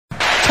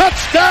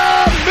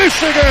Touchdown,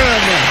 Michigan!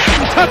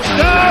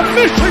 Touchdown,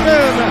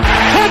 Michigan!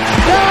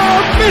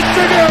 Touchdown,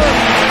 Michigan!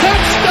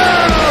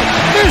 Touchdown,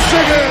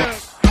 Michigan!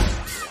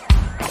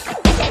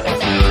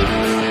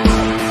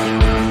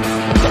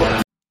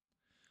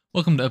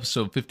 Welcome to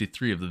episode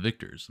 53 of The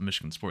Victors, a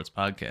Michigan Sports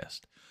Podcast.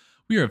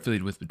 We are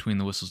affiliated with Between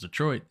the Whistles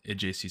Detroit, a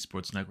JC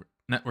Sports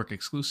Network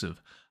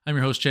exclusive. I'm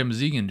your host, Chad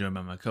Mazigan, joined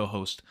by my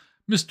co-host,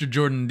 Mr.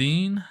 Jordan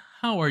Dean.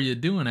 How are you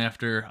doing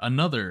after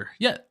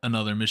yet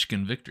another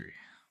Michigan victory?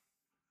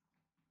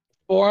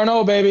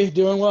 4-0, baby.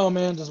 Doing well,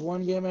 man. Just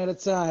one game at a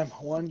time.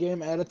 One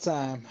game at a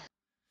time.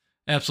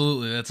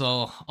 Absolutely. That's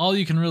all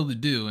you can really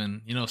do.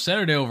 And,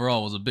 Saturday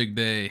overall was a big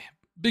day.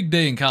 Big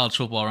day in college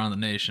football around the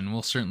nation.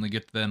 We'll certainly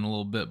get to that in a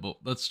little bit, but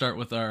let's start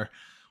with our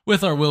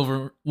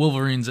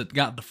Wolverines that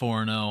got to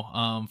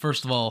 4-0.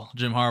 First of all,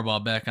 Jim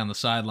Harbaugh back on the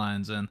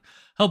sidelines and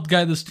helped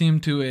guide this team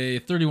to a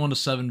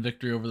 31-7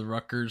 victory over the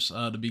Rutgers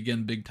to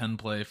begin Big Ten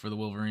play for the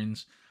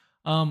Wolverines.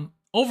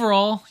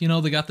 Overall,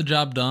 they got the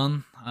job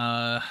done.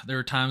 There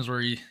were times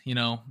where,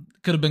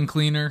 could have been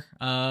cleaner.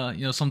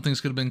 Some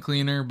things could have been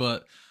cleaner,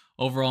 but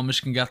overall,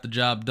 Michigan got the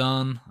job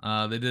done.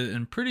 They did it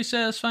in pretty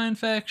satisfying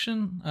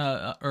fashion.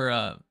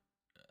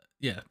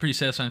 Pretty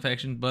satisfying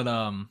fashion, but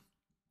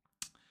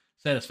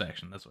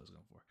satisfaction, that's what I was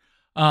going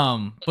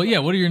for. But yeah,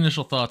 what are your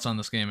initial thoughts on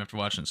this game after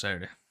watching it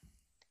Saturday?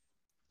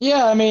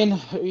 Yeah, I mean,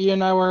 you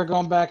and I were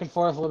going back and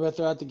forth a little bit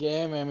throughout the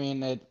game. I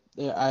mean,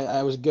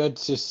 I was good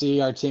to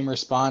see our team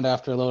respond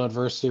after a little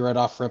adversity right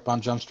off rip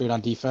on Jump Street on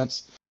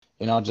defense.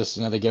 They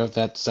give up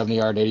that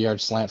 70-yard,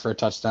 80-yard slant for a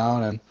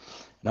touchdown, and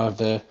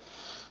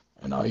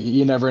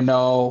you never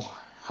know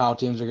how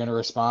teams are going to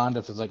respond.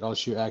 If it's like, oh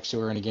shoot,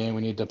 actually we're in a game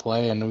we need to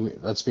play, and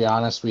let's be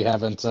honest, we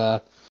haven't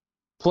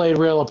played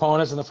real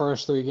opponents in the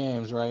first 3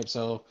 games, right?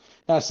 So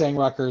not saying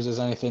Rutgers is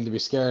anything to be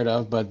scared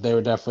of, but they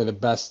were definitely the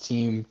best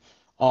team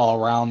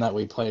all around that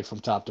we played from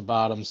top to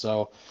bottom.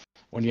 So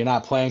when you're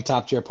not playing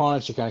top tier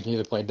opponents, you kind of can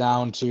either play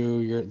down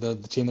to the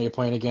team that you're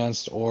playing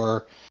against,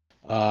 or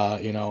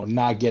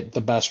not get the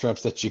best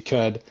reps that you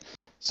could.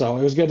 So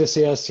it was good to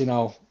see us,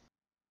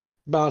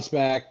 bounce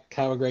back,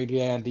 have a great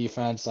day on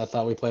defense. I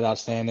thought we played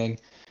outstanding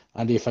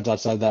on defense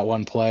outside that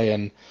one play,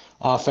 and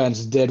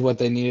offense did what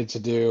they needed to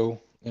do.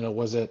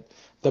 Was it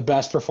the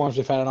best performance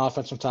we've had on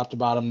offense from top to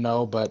bottom?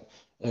 No, but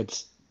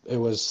it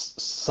was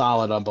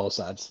solid on both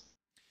sides.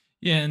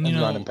 Yeah, and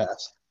run and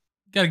pass.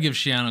 Got to give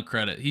Schiano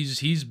credit.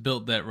 He's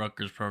built that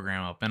Rutgers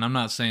program up, and I'm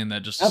not saying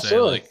that just to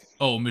Absolutely.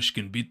 say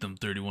Michigan beat them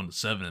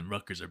 31-7 and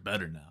Rutgers are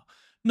better now.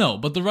 No,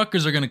 but the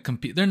Rutgers are going to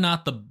compete. They're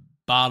not the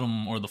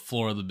bottom or the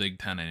floor of the Big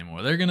Ten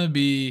anymore. They're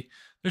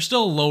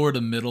still lower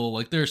to middle.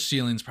 Like their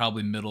ceiling's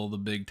probably middle of the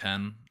Big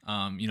Ten.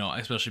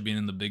 Especially being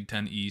in the Big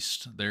Ten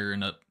East, they're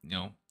in a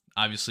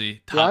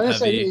obviously top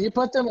heavy. You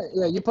put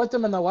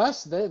them in the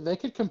West, they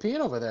could compete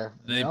over there.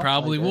 They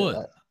probably would.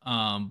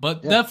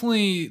 But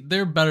definitely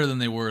they're better than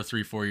they were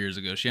 3-4 years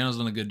ago. Shiano's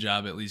done a good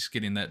job at least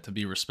getting that to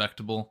be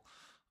respectable.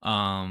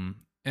 I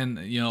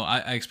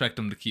expect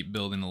them to keep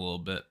building a little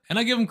bit. And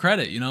I give them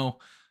credit,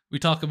 we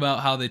talk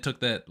about how they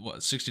took that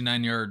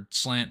 69-yard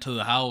slant to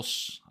the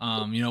house.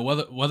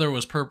 Whether it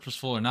was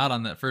purposeful or not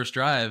on that first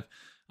drive,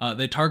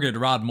 they targeted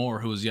Rod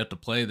Moore, who was yet to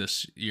play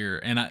this year,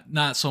 and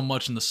not so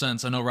much in the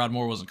sense I know Rod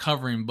Moore wasn't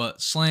covering,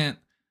 but slant,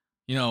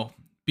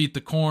 beat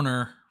the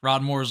corner.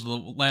 Rod Moore's the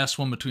last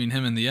one between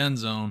him and the end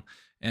zone,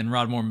 and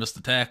Rod Moore missed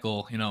the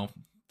tackle.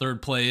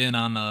 Third play in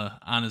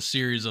on his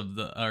series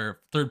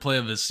third play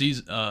of his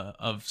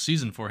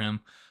season for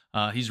him.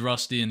 He's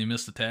rusty and he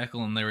missed the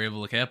tackle, and they were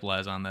able to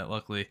capitalize on that.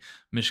 Luckily,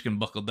 Michigan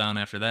buckled down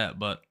after that,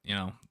 but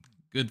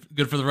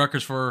good for the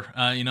Rutgers for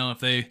if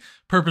they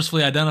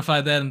purposefully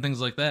identified that and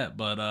things like that.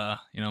 But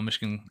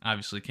Michigan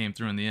obviously came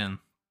through in the end.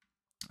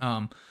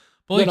 But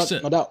like you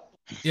said, no doubt.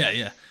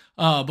 Yeah.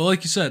 But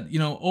like you said,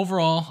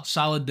 overall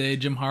solid day.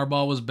 Jim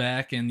Harbaugh was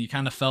back, and you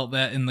kind of felt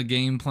that in the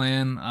game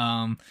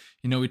plan.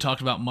 We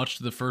talked about much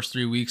of the first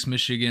 3 weeks.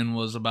 Michigan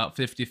was about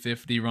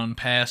 50-50 run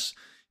pass.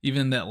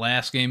 Even that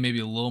last game, maybe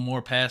a little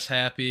more pass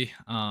happy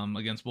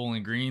against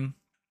Bowling Green.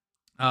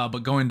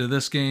 But going to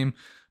this game,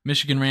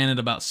 Michigan ran it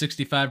about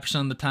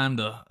 65% of the time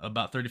to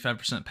about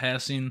 35%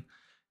 passing.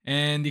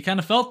 And you kind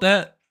of felt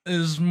that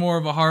is more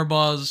of a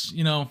Harbaugh's,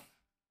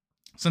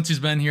 since he's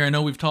been here. I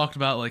know we've talked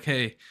about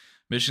hey,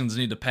 Michigan's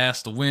need to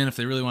pass to win. If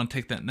they really want to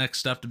take that next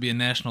step to be a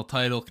national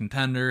title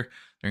contender,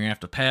 they're going to have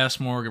to pass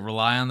more,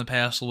 rely on the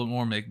pass a little bit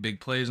more, make big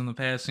plays in the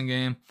passing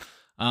game.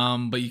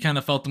 But you kind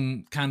of felt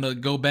them kind of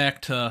go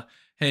back to,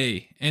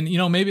 hey, and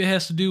maybe it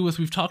has to do with,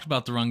 we've talked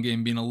about the run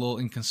game being a little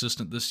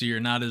inconsistent this year,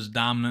 not as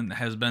dominant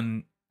as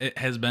it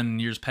has been in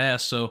years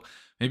past. So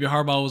maybe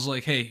Harbaugh was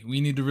like, hey,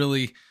 we need to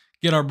really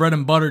get our bread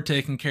and butter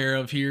taken care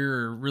of here,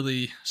 or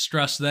really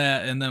stress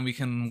that, and then we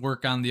can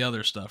work on the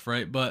other stuff,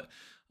 right? But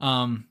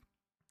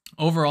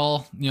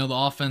overall, the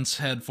offense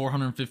had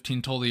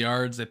 415 total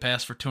yards. They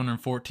passed for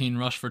 214,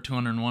 rushed for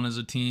 201 as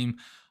a team.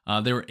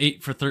 They were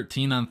 8 for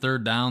 13 on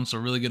third down, so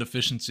really good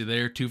efficiency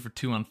there. 2 for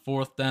 2 on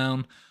fourth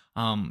down.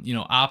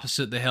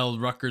 Opposite, they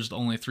held Rutgers to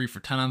only 3 for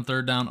 10 on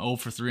third down, 0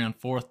 for 3 on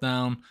fourth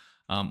down.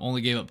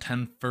 only gave up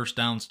 10 first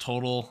downs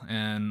total,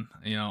 and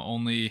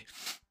only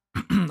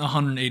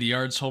 180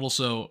 yards total.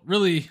 So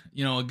really,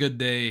 a good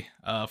day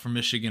for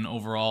Michigan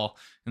overall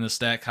in the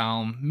stat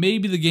column.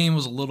 Maybe the game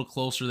was a little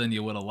closer than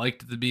you would have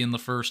liked it to be in the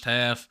first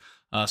half,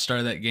 start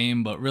of that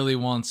game, but really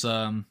once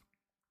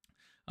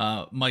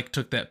Mike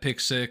took that pick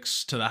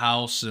six to the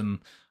house, and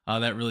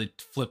that really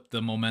flipped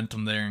the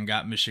momentum there and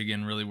got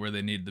Michigan really where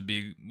they needed to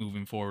be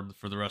moving forward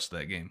for the rest of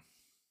that game.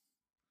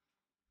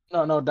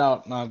 No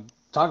doubt. Now,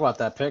 talk about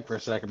that pick for a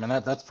second,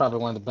 man. That's probably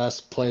one of the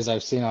best plays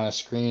I've seen on a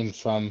screen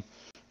from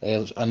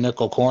a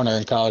nickel corner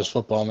in college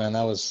football, man.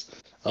 That was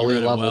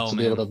elite level to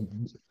be able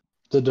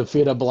to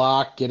defeat a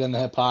block, get in the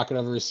hip pocket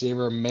of a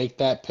receiver, make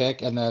that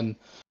pick, and then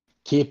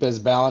keep his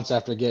balance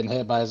after getting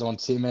hit by his own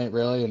teammate,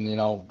 really.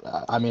 And,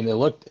 I mean, it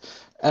looked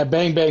at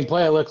bang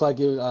play, it looked like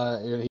he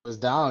was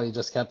down. He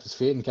just kept his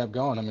feet and kept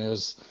going. I mean, it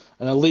was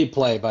an elite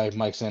play by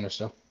Mike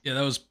Sanderson. Yeah,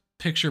 that was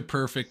picture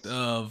perfect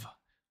of,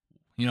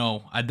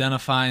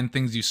 identifying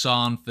things you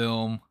saw on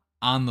film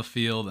on the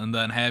field and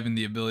then having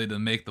the ability to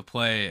make the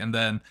play. And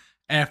then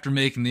after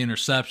making the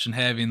interception,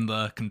 having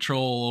the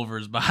control over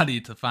his body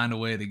to find a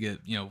way to get,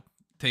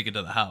 take it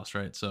to the house,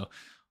 right? So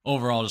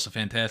overall, just a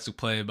fantastic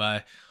play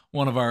by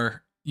one of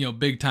our,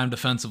 big time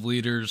defensive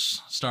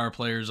leaders, star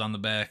players on the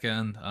back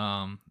end.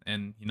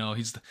 And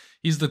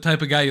he's the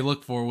type of guy you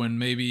look for when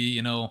maybe,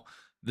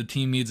 the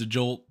team needs a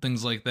jolt,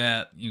 things like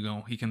that.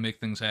 He can make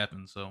things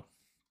happen. So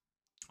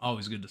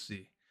always good to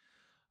see.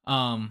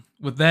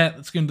 With that,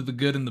 let's get into the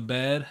good and the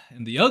bad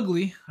and the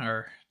ugly,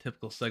 our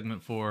typical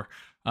segment for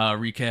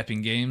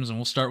recapping games. And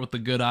we'll start with the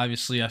good.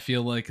 Obviously, I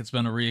feel like it's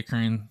been a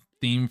reoccurring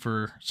theme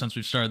since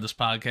we've started this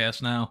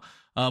podcast now.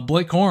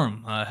 Blake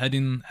Corum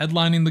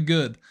headlining the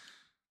good.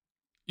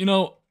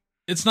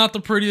 It's not the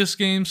prettiest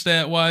game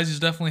stat-wise.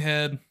 He's definitely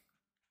had,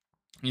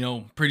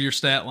 prettier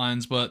stat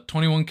lines, but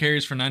 21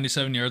 carries for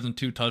 97 yards and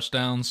 2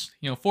 touchdowns.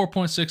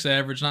 4.6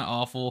 average, not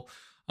awful.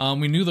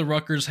 We knew the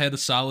Rutgers had a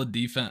solid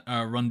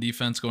run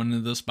defense going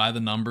into this by the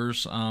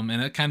numbers, and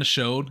it kind of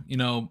showed.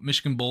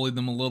 Michigan bullied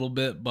them a little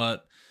bit,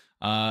 but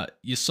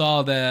you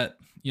saw that,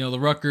 the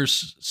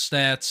Rutgers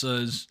stats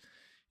is,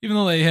 even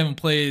though they haven't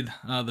played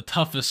the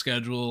toughest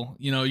schedule,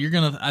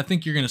 I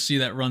think you're gonna see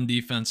that run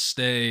defense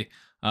stay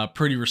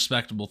pretty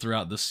respectable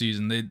throughout this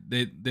season.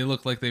 They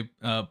look like they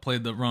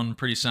played the run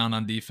pretty sound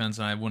on defense,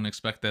 and I wouldn't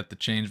expect that to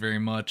change very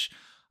much.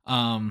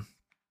 And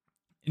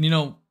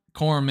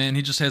Corum, man,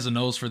 he just has a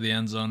nose for the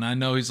end zone. I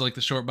know he's like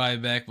the short body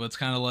back, but it's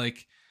kind of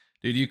like,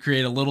 dude, you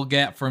create a little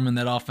gap for him in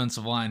that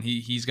offensive line.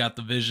 He's got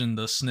the vision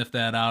to sniff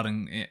that out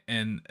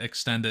and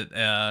extend it.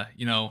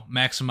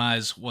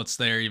 Maximize what's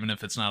there, even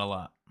if it's not a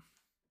lot.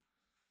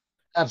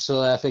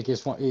 Absolutely, I think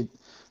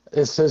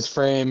it's his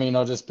frame.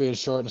 Just being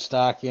short and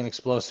stocky and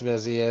explosive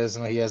as he is,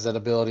 and he has that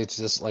ability to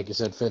just, like you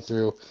said, fit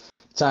through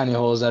tiny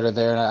holes that are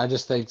there. And I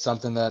just think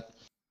something that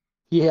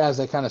he has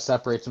that kind of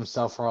separates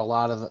himself from a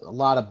lot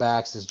of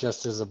backs is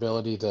just his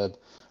ability to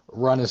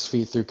run his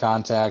feet through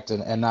contact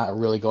and not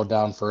really go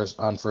down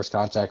on first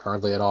contact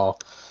hardly at all.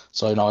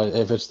 So,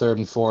 if it's 3rd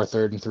and 4,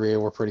 3rd and 3,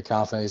 we're pretty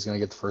confident he's going to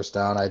get the first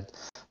down.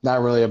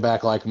 Not really a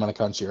back like him in the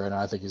country right now.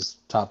 I think he's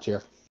top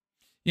tier.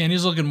 Yeah, and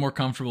he's looking more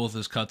comfortable with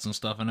his cuts and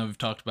stuff. I know we've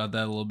talked about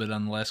that a little bit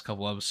on the last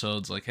couple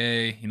episodes. Like,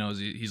 hey,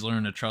 he's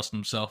learning to trust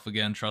himself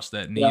again, trust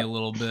that knee a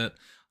little bit.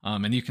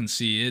 And you can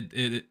see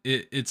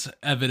it's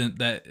evident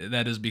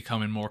that is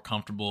becoming more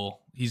comfortable.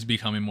 He's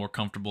becoming more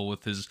comfortable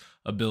with his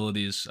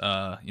abilities,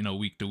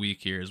 week to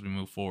week here as we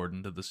move forward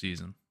into the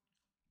season.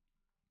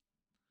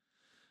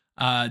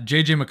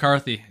 JJ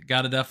McCarthy,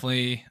 got to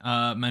definitely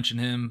mention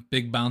him.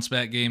 Big bounce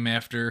back game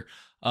after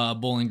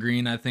Bowling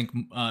Green. I think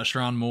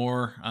Sherrone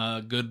Moore,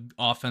 good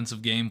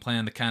offensive game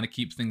plan to kind of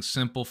keep things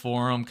simple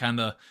for him, kind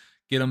of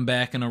get him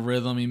back in a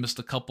rhythm. He missed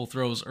a couple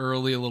throws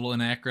early, a little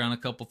inaccurate on a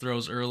couple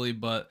throws early,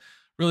 but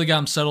really got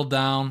him settled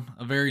down.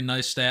 A very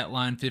nice stat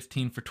line,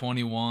 15 for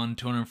 21,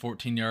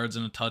 214 yards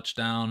and a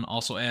touchdown.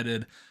 Also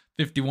added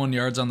 51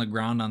 yards on the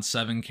ground on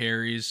 7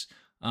 carries.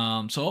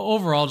 So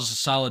overall, just a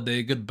solid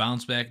day, good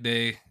bounce back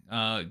day.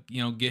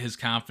 Get his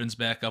confidence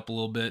back up a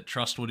little bit,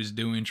 trust what he's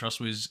doing,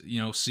 trust what he's,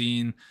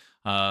 seeing,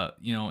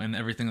 and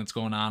everything that's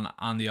going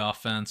on the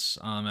offense.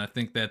 I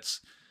think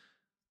that's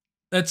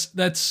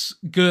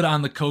good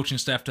on the coaching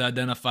staff to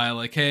identify,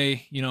 like,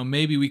 hey,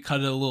 maybe we cut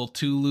it a little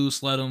too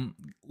loose, let him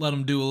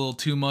do a little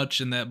too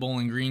much in that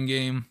Bowling Green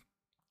game.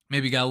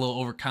 Maybe got a little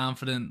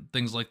overconfident,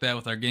 things like that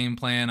with our game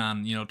plan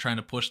on, trying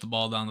to push the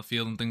ball down the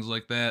field and things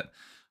like that,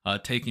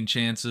 taking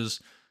chances.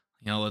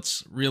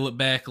 Let's reel it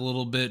back a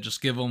little bit,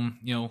 just give them,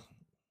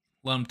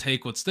 let them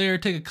take what's there,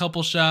 take a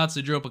couple shots.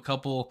 They drew up a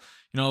couple,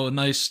 a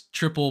nice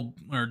triple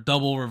or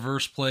double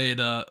reverse play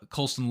to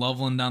Colston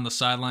Loveland down the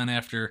sideline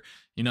after,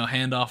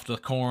 hand off to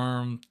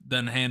Corum,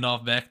 then hand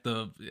off back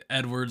to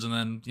Edwards, and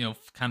then,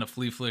 kind of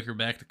flea flicker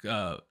back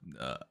to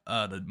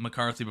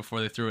McCarthy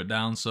before they threw it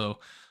down. So,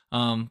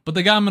 but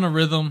they got him in a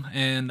rhythm,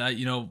 and,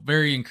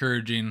 very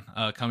encouraging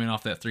coming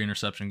off that 3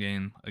 interception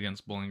game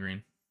against Bowling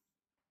Green.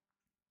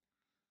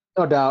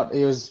 No doubt.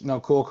 He was,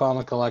 cool, calm,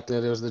 and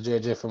collected. It was the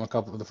JJ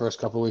from the first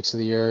couple of weeks of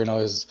the year.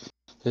 His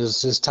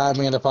his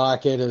timing in the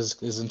pocket,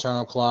 his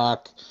internal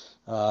clock.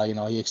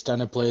 He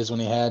extended plays when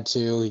he had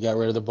to. He got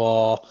rid of the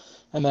ball.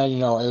 And then, it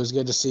was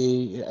good to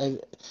see.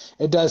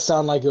 It does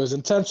sound like it was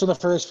intentional the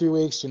first few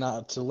weeks,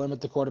 to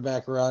limit the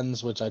quarterback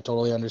runs, which I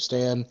totally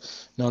understand.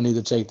 No need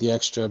to take the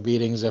extra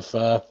beatings if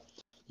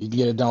you can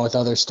get it done with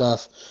other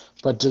stuff.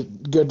 But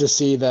good to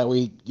see that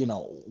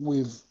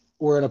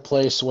we're in a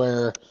place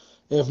where,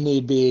 if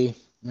need be,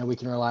 we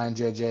can rely on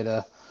JJ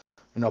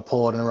to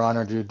pull it and run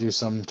or do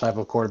some type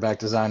of quarterback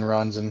design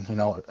runs and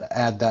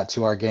add that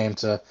to our game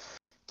to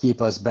keep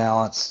us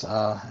balanced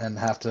and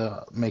have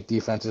to make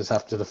defenses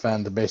have to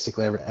defend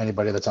basically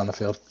anybody that's on the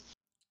field.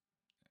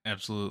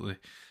 Absolutely.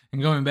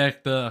 And going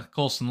back to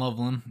Colston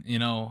Loveland,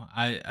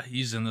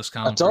 he's in this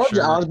column I told for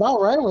you I sure. was about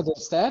right with the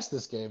stats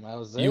this game. I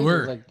was there. You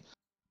were.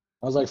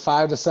 I was like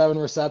 5 to 7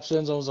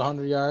 receptions, almost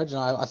 100 yards.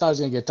 I thought he was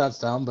gonna get a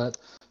touchdown, but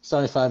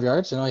 75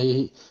 yards.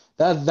 He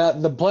that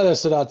the play that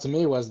stood out to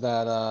me was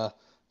that a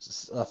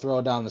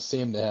throw down the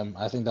seam to him.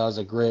 I think that was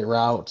a great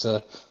route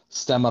to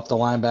stem up the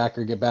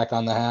linebacker, get back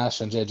on the hash,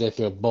 and JJ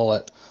threw a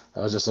bullet.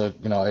 That was just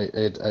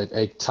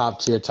a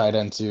top tier tight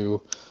end to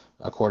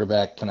a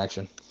quarterback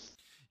connection.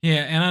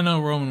 Yeah, and I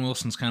know Roman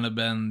Wilson's kind of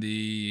been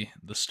the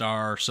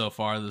star so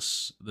far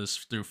this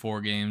through 4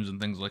 games and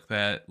things like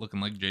that,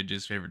 looking like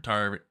JJ's favorite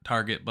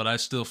target. But I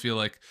still feel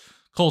like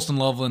Colston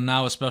Loveland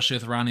now, especially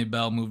with Ronnie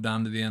Bell moved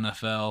on to the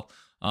NFL,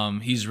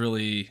 he's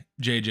really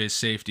JJ's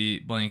safety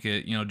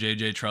blanket.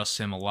 JJ trusts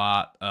him a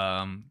lot,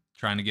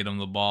 trying to get him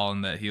the ball,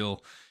 and that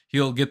he'll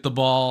get the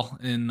ball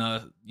in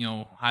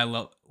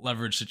high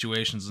leverage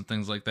situations and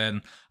things like that.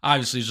 And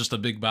obviously he's just a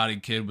big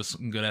bodied kid with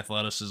some good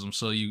athleticism.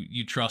 So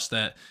you trust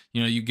that,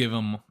 you give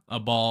him a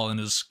ball in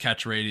his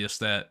catch radius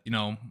that,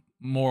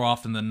 more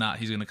often than not,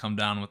 he's going to come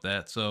down with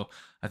that. So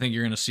I think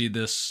you're going to see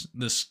this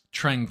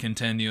trend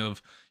continue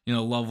of,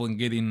 Loveland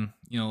getting,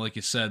 like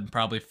you said,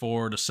 probably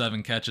 4 to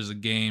 7 catches a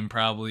game,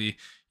 probably,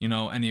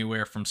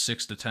 anywhere from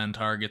 6 to 10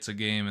 targets a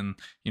game. And,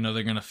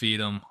 they're going to feed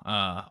him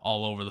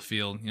all over the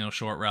field,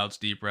 short routes,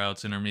 deep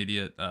routes,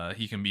 intermediate.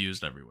 He can be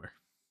used everywhere.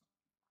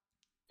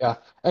 Yeah,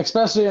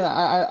 especially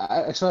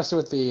especially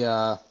with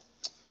the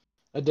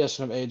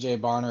addition of AJ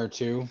Barner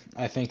too.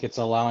 I think it's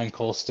allowing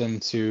Colston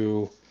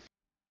to,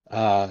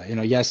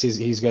 yes,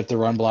 he's good at the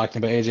run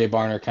blocking, but AJ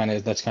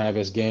Barner that's kind of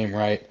his game,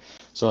 right?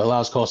 So it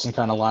allows Colston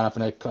kind of line up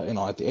in at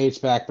the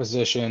H-back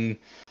position,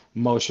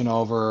 motion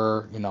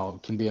over,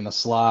 can be in the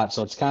slot.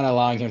 So it's kind of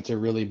allowing him to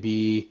really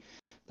be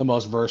the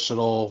most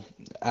versatile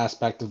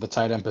aspect of the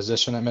tight end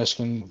position at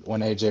Michigan, when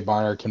AJ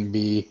Barner can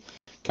be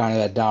kind of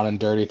that down and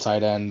dirty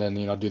tight end and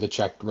do the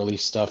check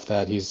release stuff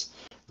that he's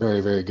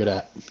very, very good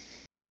at.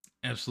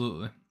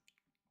 Absolutely.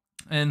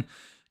 And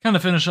kind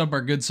of finish up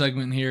our good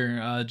segment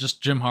here,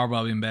 just Jim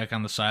Harbaugh being back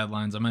on the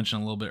sidelines. I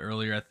mentioned a little bit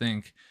earlier, I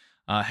think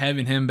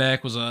having him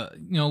back was a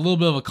little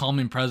bit of a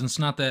calming presence.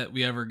 Not that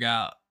we ever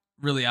got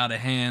really out of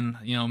hand,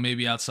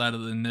 maybe outside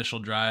of the initial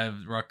drive,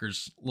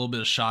 Rutgers, a little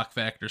bit of shock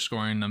factor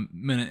scoring a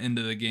minute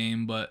into the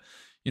game, but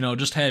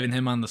just having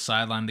him on the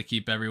sideline to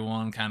keep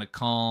everyone kind of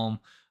calm,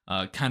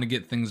 kind of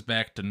get things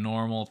back to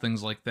normal,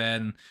 things like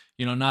that. And,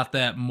 not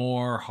that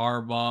more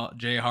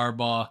Jay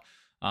Harbaugh,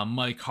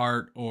 Mike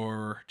Hart,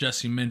 or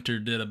Jesse Minter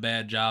did a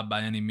bad job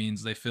by any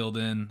means. They filled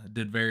in,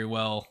 did very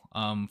well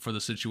for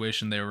the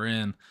situation they were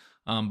in.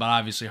 But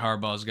obviously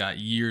Harbaugh's got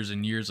years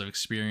and years of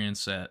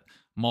experience at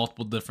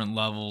multiple different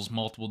levels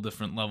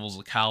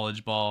of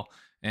college ball.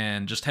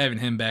 And just having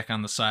him back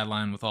on the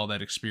sideline with all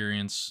that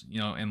experience,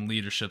 and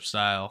leadership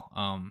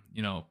style,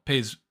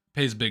 pays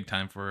big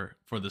time for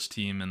this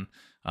team, and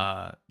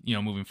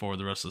moving forward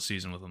the rest of the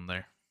season with him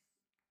there.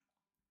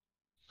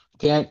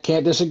 Can't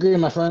disagree,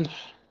 my friend.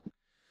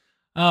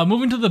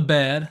 Moving to the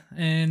bad,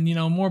 and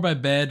more by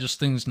bad, just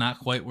things not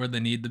quite where they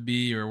need to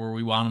be or where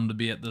we want them to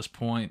be at this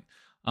point.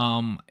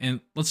 And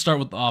let's start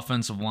with the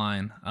offensive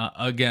line.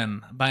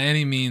 Again, by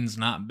any means,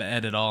 not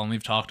bad at all. And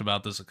we've talked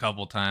about this a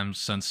couple times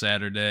since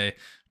Saturday.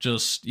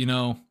 Just,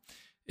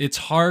 it's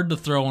hard to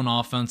throw an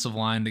offensive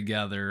line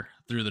together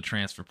through the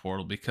transfer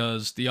portal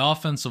because the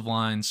offensive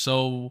line is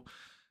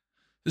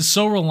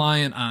so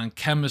reliant on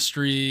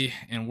chemistry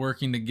and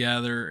working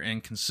together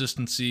and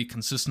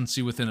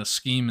consistency within a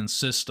scheme and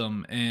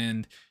system.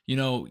 And,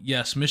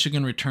 yes,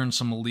 Michigan returned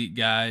some elite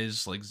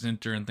guys like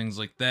Zinter and things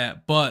like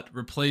that, but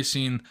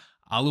replacing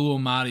Alu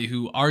Amadi,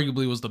 who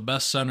arguably was the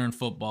best center in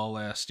football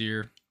last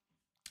year.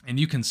 And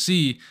you can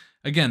see,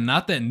 again,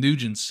 not that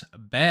Nugent's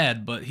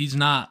bad, but he's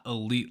not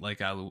elite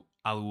like Alu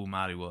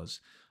Amadi was.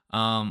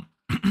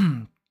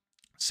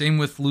 Same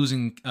with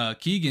losing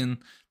Keegan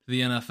to the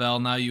NFL.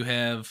 Now you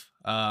have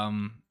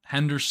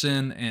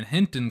Henderson and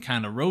Hinton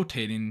kind of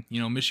rotating.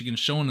 Michigan's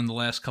shown in the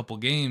last couple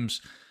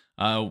games.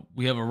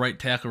 We have a right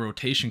tackle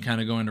rotation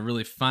kind of going to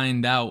really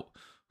find out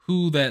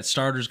who that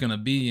starter's going to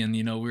be. And,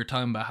 we were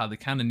talking about how they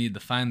kind of need to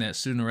find that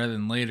sooner rather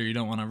than later. You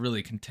don't want to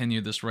really continue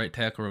this right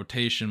tackle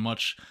rotation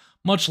much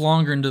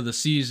longer into the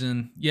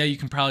season. Yeah, you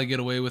can probably get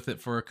away with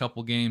it for a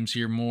couple games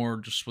here more,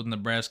 just with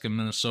Nebraska,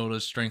 Minnesota,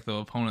 strength of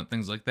opponent,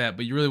 things like that.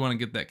 But you really want to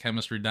get that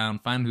chemistry down,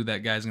 find who that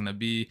guy's going to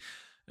be.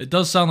 It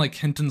does sound like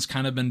Hinton's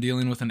kind of been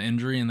dealing with an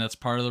injury, and that's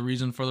part of the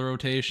reason for the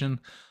rotation.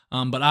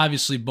 But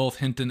obviously, both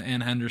Hinton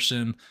and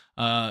Henderson,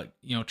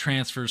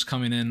 transfers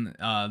coming in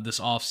this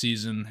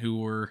offseason who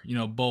were,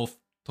 both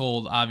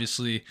told,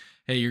 obviously,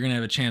 hey, you're going to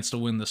have a chance to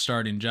win the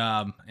starting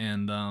job.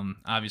 And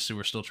obviously,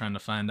 we're still trying to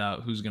find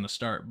out who's going to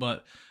start.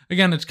 But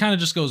again, it kind of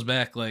just goes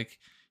back like,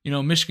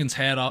 Michigan's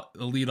had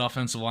elite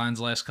offensive lines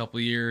the last couple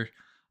of years.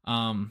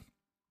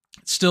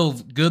 Still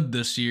good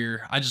this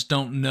year. I just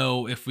don't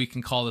know if we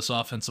can call this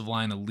offensive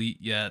line elite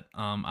yet.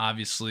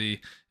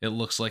 Obviously, it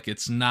looks like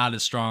it's not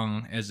as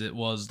strong as it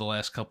was the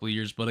last couple of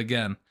years. But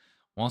again,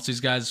 once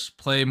these guys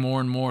play more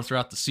and more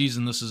throughout the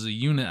season, this is a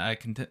unit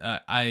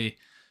I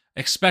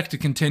expect to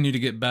continue to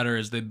get better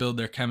as they build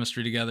their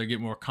chemistry together, get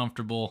more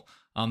comfortable.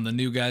 The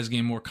new guys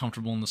get more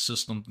comfortable in the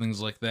system,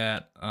 things like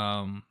that.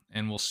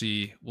 And we'll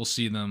see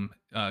them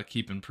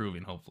keep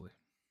improving, hopefully.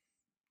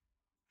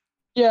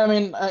 Yeah, I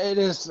mean, it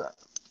is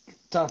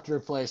tough to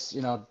replace,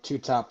 two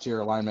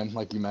top-tier linemen,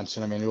 like you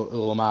mentioned. I mean,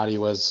 Ulamati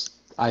was,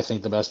 I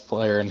think, the best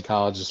player in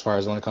college as far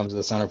as when it comes to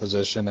the center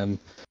position, and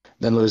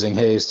then losing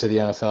Hayes to the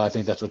NFL. I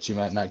think that's what you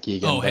meant, not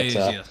Keegan. Oh, Hayes,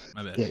 yeah,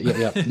 my bad.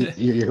 Yeah,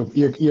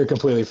 you're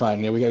completely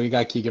fine. We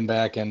got Keegan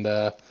back, and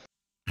our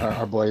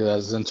boy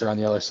Zinter on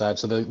the other side.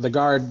 So the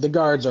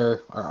guards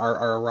are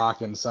a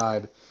rock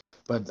inside.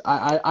 But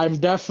I'm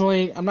not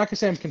gonna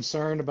say I'm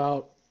concerned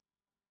about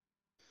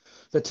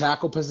the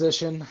tackle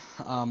position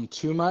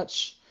too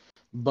much,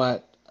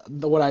 but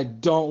what I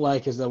don't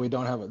like is that we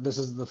don't have. This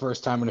is the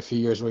first time in a few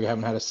years where we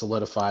haven't had a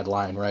solidified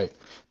line, right?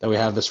 That we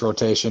have this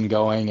rotation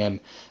going, and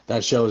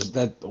that shows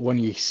that when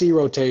you see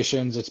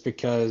rotations, it's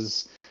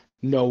because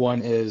no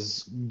one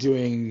is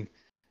doing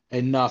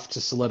enough to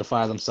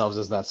solidify themselves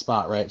as that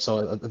spot, right?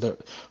 So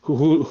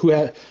who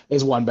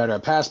is one better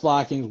at pass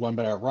blocking, one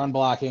better at run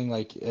blocking?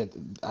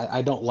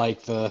 I don't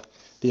like the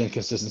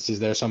inconsistencies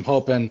there. So I'm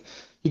hoping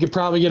you could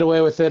probably get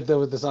away with it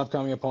with this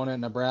upcoming opponent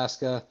in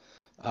Nebraska.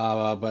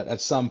 But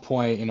at some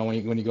point,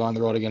 when you go on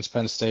the road against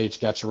Penn State,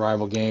 you got your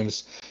rival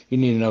games, you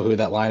need to know who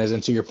that line is.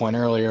 And to your point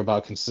earlier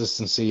about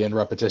consistency and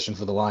repetition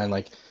for the line,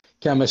 like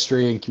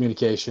chemistry and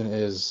communication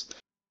is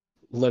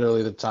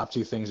literally the top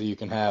two things that you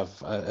can have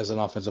as an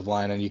offensive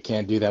line, and you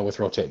can't do that with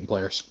rotating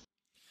players.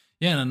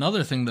 Yeah, and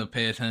another thing to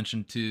pay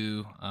attention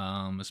to,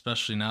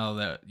 especially now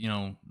that,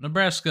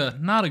 Nebraska,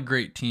 not a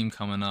great team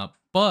coming up,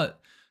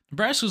 but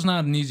Nebraska's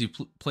not an easy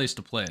place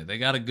to play. They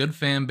got a good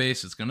fan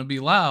base. It's going to be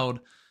loud.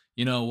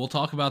 We'll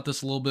talk about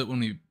this a little bit when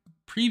we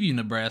preview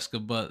Nebraska,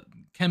 but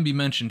can be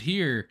mentioned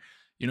here,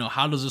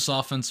 how does this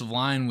offensive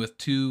line with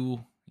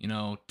two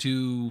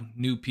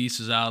new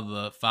pieces out of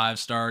the five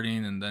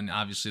starting, and then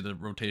obviously the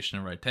rotation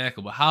at right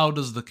tackle, but how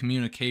does the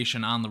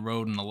communication on the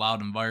road in a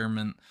loud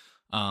environment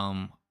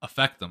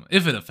affect them?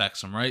 If it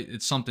affects them, right?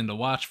 It's something to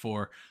watch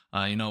for,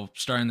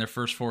 starting their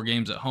first 4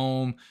 games at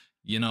home.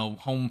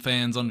 Home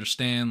fans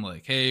understand,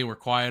 like, hey, we're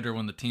quieter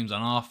when the team's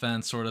on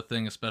offense, sort of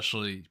thing,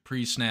 especially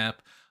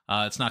pre-snap.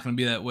 It's not going to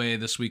be that way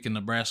this week in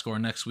Nebraska or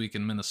next week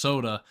in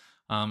Minnesota,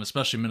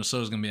 especially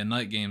Minnesota's going to be a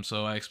night game,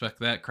 so I expect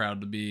that crowd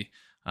to be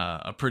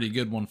a pretty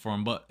good one for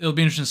them. But it'll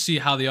be interesting to see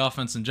how the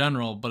offense in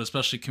general, but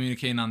especially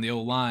communicating on the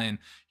O-line,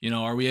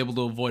 are we able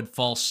to avoid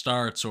false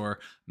starts or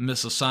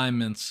miss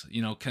assignments?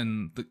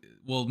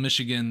 Will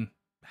Michigan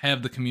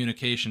have the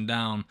communication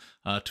down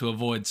to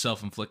avoid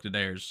self-inflicted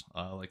errors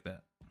like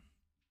that?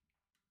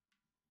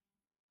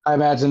 I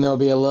imagine there'll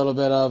be a little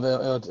bit of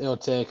it. It'll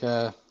take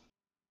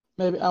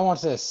maybe, I won't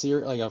say a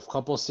series, like a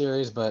couple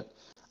series, but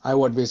I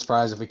wouldn't be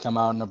surprised if we come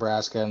out in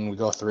Nebraska and we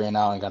go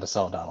 3-0 and got to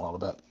settle down a little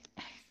bit.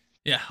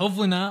 Yeah,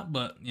 hopefully not,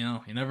 but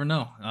you never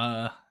know.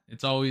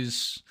 It's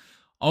always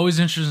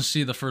interesting to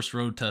see the first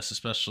road test,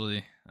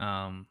 especially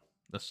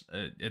that's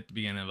at the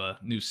beginning of a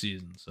new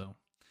season. So,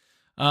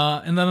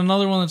 and then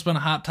another one that's been a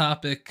hot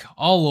topic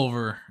all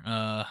over,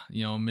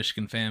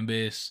 Michigan fan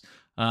base,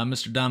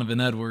 Mr. Donovan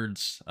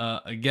Edwards.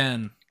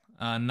 Again,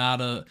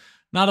 not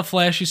a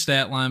flashy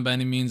stat line by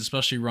any means,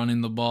 especially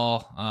running the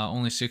ball.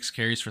 Only 6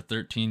 carries for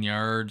 13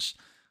 yards.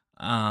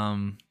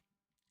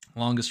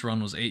 Longest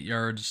run was 8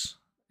 yards.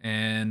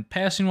 And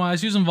passing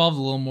wise, he was involved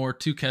a little more.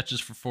 2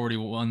 catches for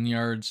 41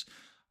 yards.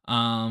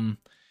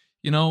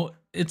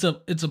 It's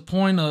a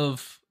point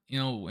of,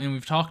 and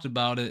we've talked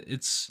about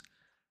it.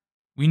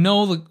 We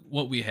know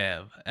what we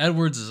have.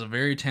 Edwards is a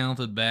very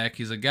talented back.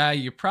 He's a guy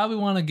you probably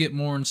want to get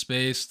more in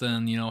space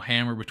than,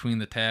 hammer between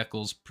the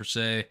tackles per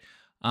se.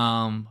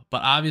 But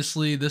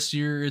obviously this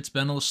year it's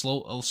been a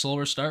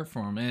slower start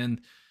for him. And,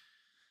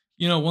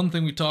 one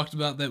thing we talked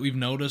about that we've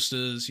noticed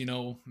is,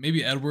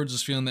 maybe Edwards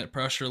is feeling that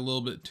pressure a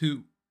little bit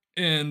too.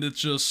 And it's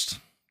just,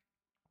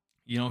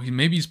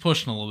 he's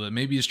pushing a little bit.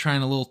 Maybe he's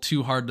trying a little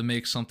too hard to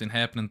make something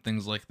happen and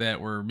things like that,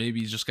 where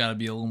maybe he's just got to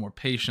be a little more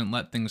patient,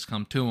 let things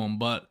come to him.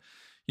 But,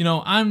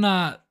 I'm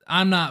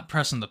not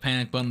pressing the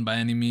panic button by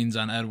any means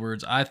on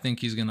Edwards. I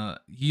think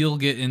he'll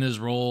get in his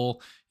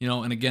role,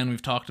 and again,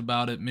 we've talked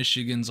about it.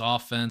 Michigan's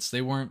offense,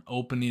 they weren't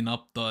opening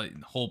up the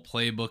whole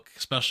playbook,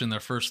 especially in their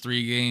first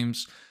 3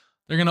 games.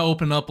 They're going to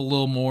open up a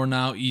little more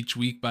now each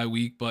week by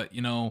week, but,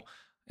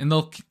 and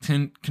they'll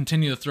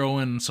continue to throw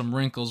in some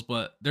wrinkles,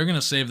 but they're going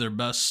to save their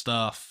best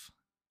stuff,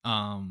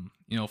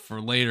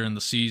 for later in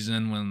the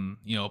season when,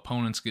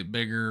 opponents get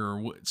bigger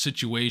or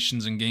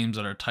situations and games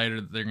that are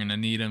tighter that they're going to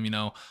need them.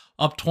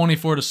 Up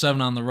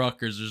 24-7 on the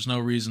Rutgers, there's no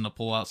reason to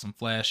pull out some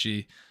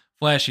flashy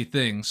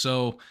things.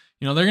 So,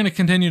 they're going to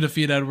continue to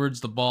feed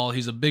Edwards the ball.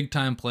 He's a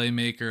big-time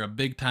playmaker, a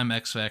big-time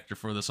X factor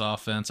for this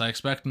offense. I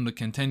expect him to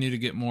continue to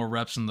get more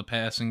reps in the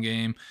passing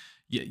game.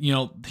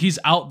 He's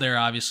out there,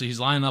 obviously. He's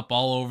lining up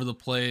all over the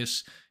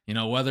place.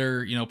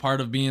 Whether,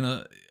 part of being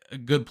a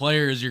good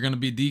player is you're going to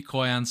be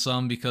decoy on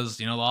some because,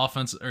 the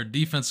offense or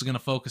defense is going to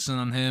focus in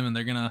on him and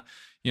they're going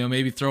to,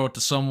 maybe throw it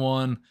to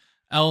someone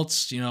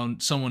else,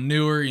 someone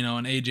newer,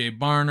 an AJ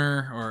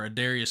Barner or a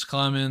Darius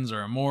Clemens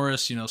or a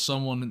Morris,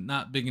 someone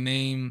not big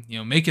name,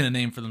 making a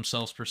name for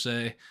themselves per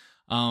se,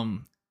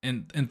 and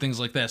things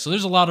like that. So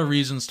there's a lot of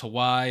reasons to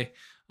why,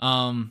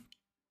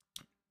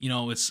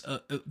 it's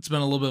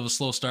been a little bit of a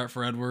slow start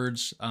for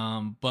Edwards,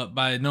 but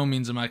by no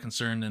means am I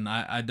concerned, and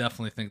I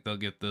definitely think they'll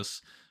get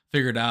this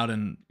figured out,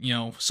 and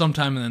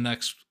sometime in the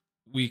next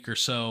week or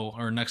so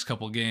or next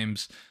couple of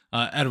games,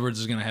 Edwards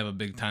is going to have a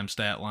big time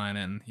stat line,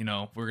 and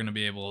we're going to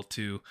be able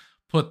to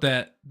put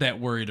that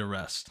worry to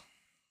rest.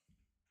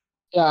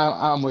 Yeah,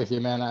 I'm with you,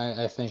 man.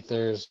 I think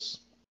there's,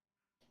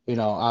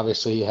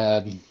 obviously he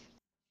had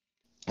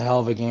a hell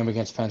of a game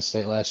against Penn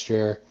State last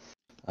year.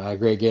 A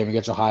great game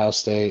against Ohio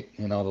State.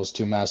 Those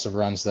two massive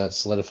runs that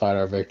solidified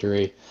our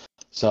victory.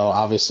 So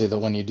obviously that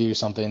when you do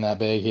something that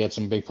big, he had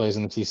some big plays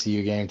in the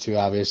TCU game too,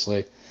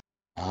 obviously.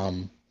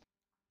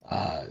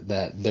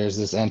 That there's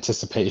this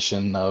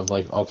anticipation of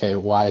like, okay,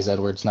 why is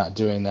Edwards not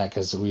doing that?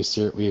 Because we've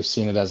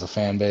seen it as a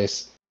fan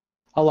base.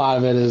 A lot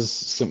of it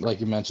is, like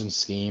you mentioned,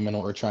 scheme and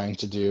what we're trying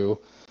to do.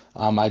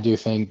 I do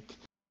think,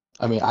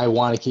 I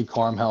want to keep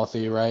Corum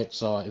healthy, right?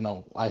 So,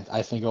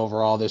 I think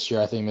overall this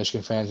year, I think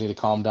Michigan fans need to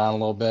calm down a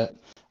little bit.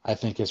 I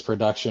think his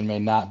production may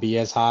not be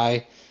as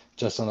high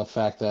just on the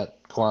fact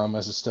that Corum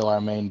is still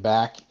our main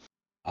back.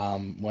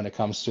 When it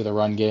comes to the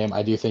run game,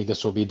 I do think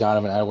this will be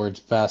Donovan Edwards'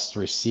 best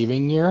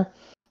receiving year.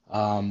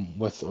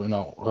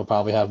 He'll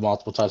probably have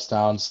multiple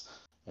touchdowns,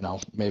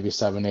 maybe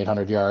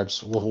 700-800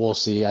 yards. We'll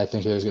see. I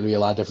think there's going to be a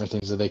lot of different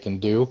things that they can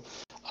do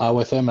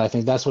with him. And I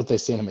think that's what they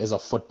see in him is a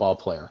football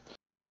player.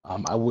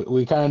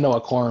 We kind of know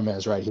what Corum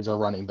is, right? He's a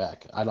running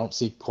back. I don't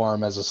see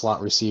Corum as a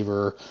slot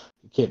receiver.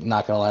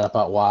 Not going to line up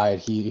out wide.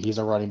 He's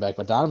a running back,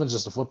 but Donovan's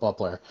just a football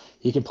player.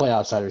 He can play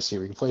outside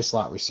receiver. He can play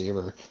slot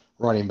receiver,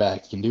 running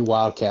back. He can do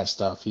wildcat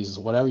stuff. He's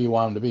whatever you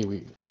want him to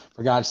be.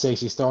 For God's sakes,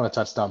 he's throwing a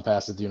touchdown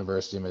pass at the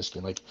University of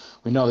Michigan. Like,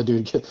 we know the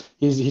dude,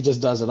 he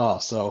just does it all.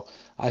 So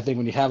I think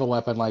when you have a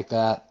weapon like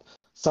that,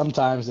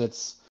 sometimes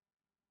it's,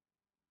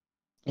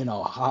 when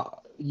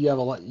you have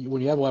a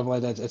weapon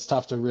like that, it's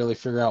tough to really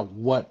figure out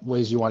what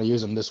ways you want to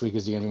use him. This week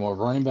is he going to be more of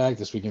a running back?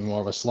 This week going to be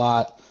more of a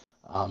slot?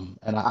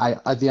 And I,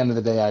 at the end of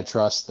the day, I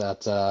trust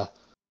that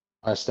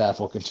our staff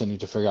will continue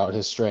to figure out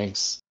his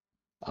strengths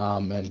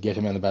and get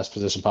him in the best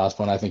position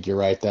possible. And I think you're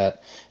right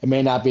that it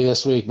may not be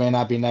this week, may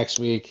not be next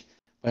week,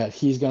 but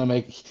he's going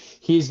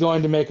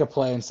to make a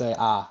play and say,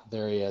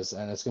 there he is.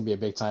 And it's going to be a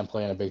big time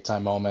play and a big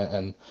time moment.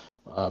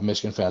 And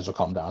Michigan fans will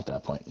calm down at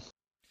that point.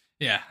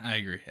 Yeah, I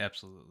agree.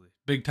 Absolutely.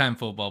 Big time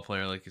football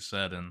player, like you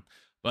said.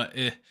 But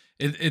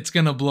it's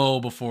going to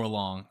blow before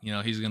long.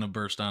 He's going to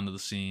burst onto the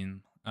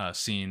scene,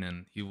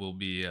 and he will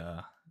be,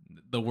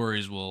 the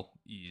worries will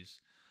ease.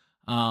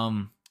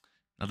 Now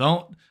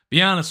don't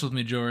be honest with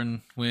me,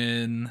 Jordan,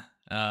 when,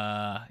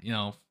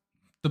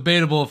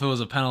 debatable if it was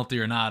a penalty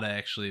or not,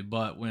 actually,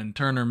 but when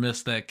Turner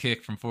missed that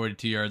kick from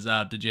 42 yards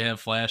out, did you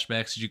have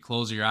flashbacks? Did you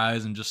close your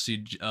eyes and just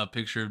see a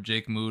picture of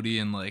Jake Moody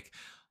and like,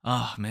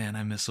 oh man,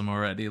 I miss him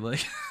already?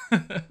 Like,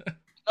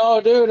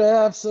 oh, dude,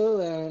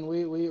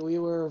 absolutely. We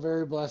were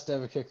very blessed to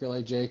have a kicker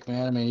like Jake,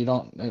 man.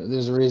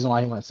 There's a reason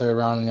why he went third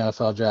round in the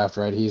NFL draft,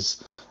 right?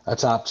 He's a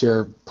top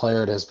tier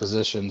player at his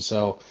position.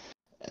 So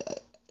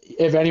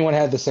if anyone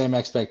had the same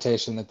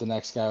expectation that the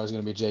next guy was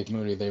going to be Jake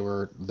Moody,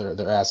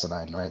 they're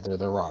asinine, right?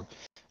 They're wrong.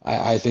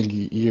 I think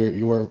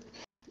you were.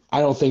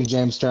 I don't think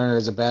James Turner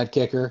is a bad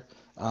kicker,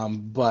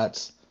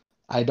 but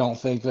I don't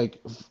think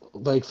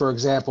like for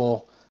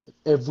example,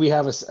 if we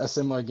have a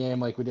similar game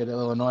like we did at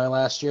Illinois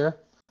last year,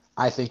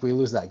 I think we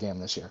lose that game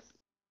this year.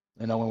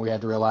 When we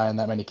had to rely on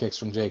that many kicks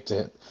from Jake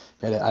to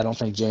hit it. I don't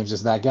think James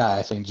is that guy.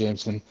 I think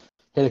James can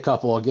hit a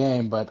couple a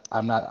game, but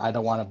I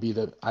don't want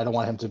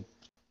him to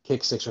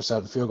kick 6 or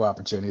 7 field goal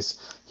opportunities.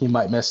 He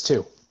might miss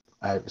 2.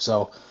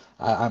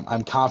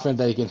 I'm confident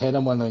that he can hit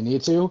them when they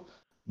need to.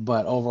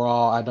 But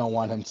overall, I don't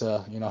want him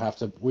to,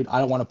 I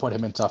don't want to put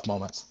him in tough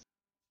moments.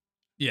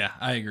 Yeah,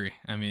 I agree.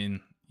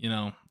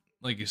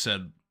 Like you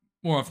said,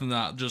 more often than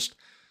not, just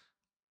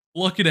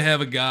lucky to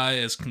have a guy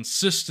as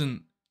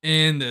consistent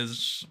and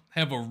as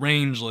have a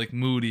range like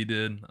Moody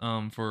did.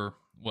 For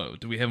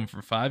what, do we have him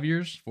for 5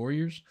 years, 4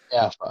 years?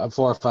 Yeah, 4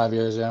 or 5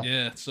 years. Yeah.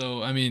 Yeah.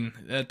 So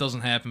that doesn't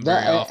happen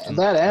very often.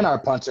 That and our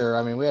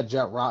punter. We had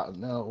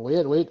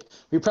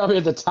we probably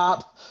had the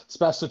top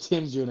special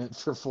teams unit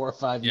for 4 or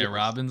 5 years. Yeah,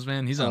 Robbins,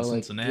 man, he's on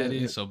Cincinnati.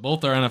 Yeah. So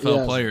both are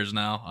NFL players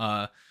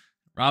now.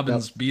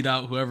 Robbins beat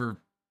out whoever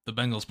the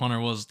Bengals punter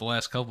was the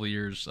last couple of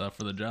years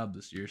for the job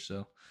this year.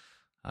 So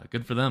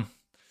good for them.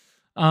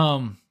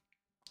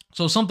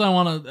 So something I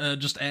want to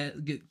just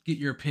get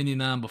your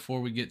opinion on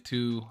before we get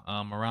to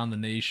around the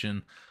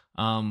nation.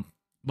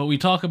 But we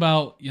talk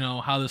about,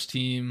 how this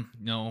team,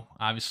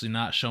 obviously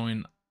not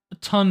showing a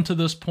ton to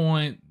this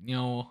point,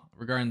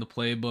 regarding the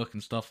playbook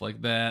and stuff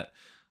like that.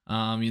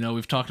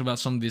 We've talked about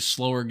some of these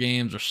slower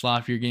games or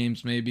sloppier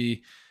games.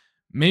 Maybe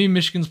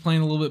Michigan's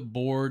playing a little bit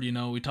bored.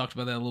 We talked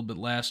about that a little bit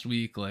last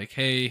week. Like,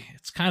 hey,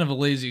 it's kind of a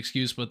lazy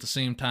excuse, but at the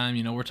same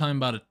time, we're talking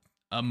about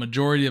a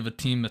majority of a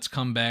team that's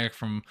come back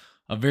from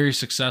a very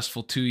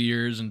successful 2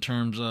 years in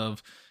terms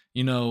of,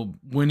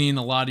 winning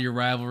a lot of your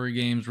rivalry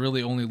games,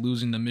 really only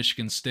losing to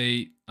Michigan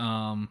State,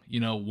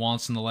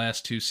 once in the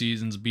last 2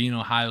 seasons, beating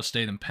Ohio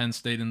State and Penn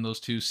State in those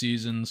 2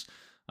 seasons.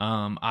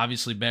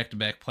 Obviously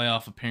back-to-back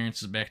playoff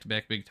appearances,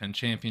 back-to-back Big Ten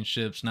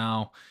championships.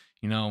 Now,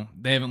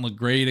 they haven't looked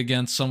great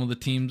against some of the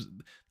teams.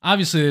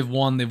 Obviously they've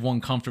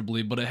won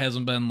comfortably, but it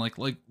hasn't been like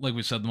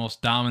we said, the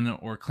most dominant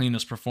or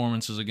cleanest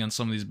performances against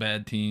some of these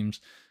bad teams.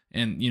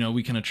 And,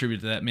 we can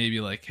attribute to that maybe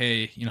like,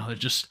 hey,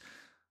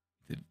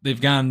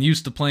 they've gotten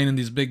used to playing in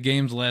these big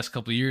games the last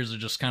couple of years. They're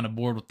just kind of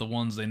bored with the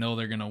ones they know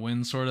they're going to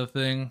win, sort of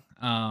thing.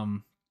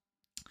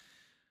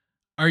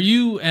 Are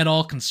you at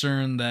all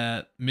concerned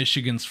that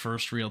Michigan's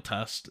first real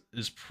test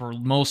is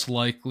most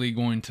likely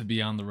going to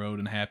be on the road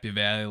in Happy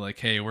Valley? Like,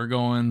 hey, we're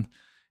going,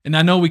 and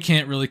I know we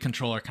can't really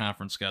control our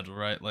conference schedule,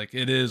 right? Like,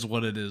 it is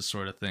what it is,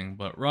 sort of thing.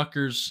 But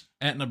Rutgers,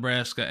 at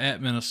Nebraska,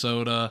 at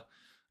Minnesota,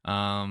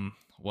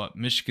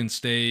 Michigan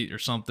State or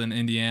something,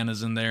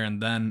 Indiana's in there,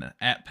 and then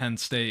at Penn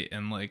State,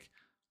 and like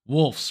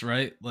Wolves,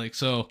 right? Like,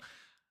 so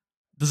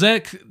does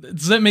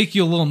that make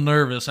you a little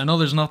nervous? I know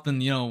there's nothing,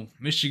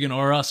 Michigan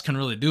or us can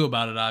really do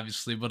about it,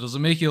 obviously, but does it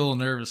make you a little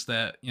nervous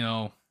that,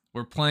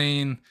 we're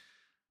playing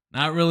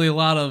not really a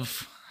lot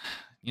of,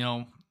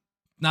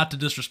 not to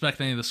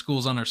disrespect any of the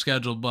schools on our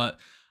schedule, but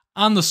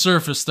on the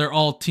surface, they're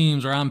all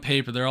teams, or on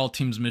paper, they're all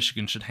teams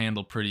Michigan should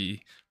handle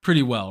pretty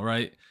well,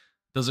 right?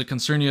 Does it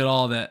concern you at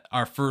all that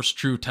our first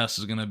true test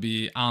is going to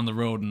be on the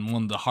road in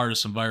one of the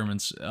hardest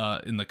environments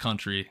in the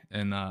country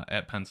and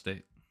at Penn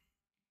State?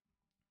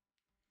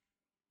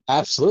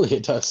 Absolutely,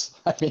 it does.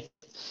 I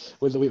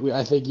mean,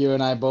 I think you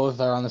and I both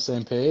are on the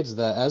same page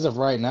that as of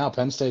right now,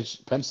 Penn State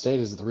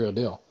is the real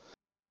deal.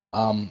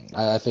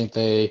 I think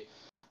they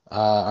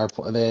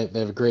they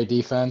have a great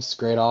defense,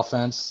 great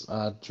offense.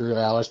 Drew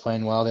Aller's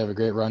playing well. They have a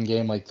great run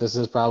game. Like, this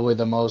is probably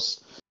the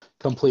most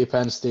complete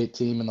Penn State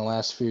team in the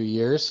last few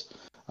years.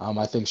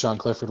 I think Sean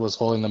Clifford was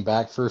holding them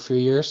back for a few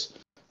years.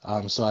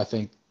 So I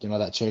think,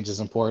 that change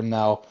is important.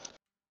 Now,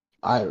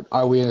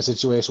 are we in a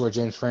situation where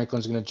James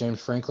Franklin's going to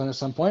James Franklin at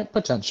some point?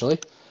 Potentially.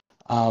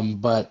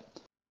 But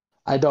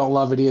I don't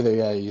love it either.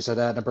 Yeah, you said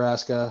at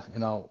Nebraska,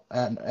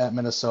 at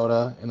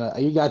Minnesota.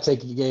 You got to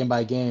take it game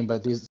by game.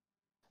 But these,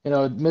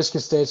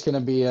 Michigan State's going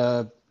to be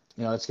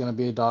it's going to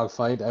be a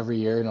dogfight every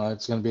year.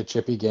 It's going to be a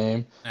chippy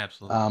game.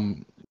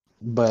 Absolutely.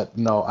 But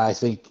no, I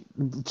think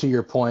to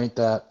your point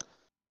that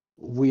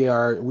we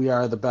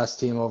are the best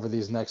team over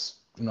these next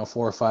 4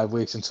 or 5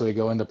 weeks until we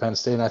go into Penn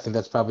State, and I think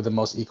that's probably the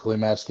most equally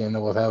matched game that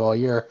we'll have all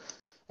year.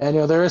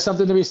 And there is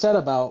something to be said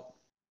about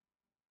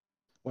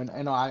when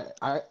I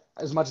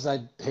as much as I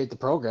hate the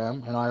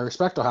program, I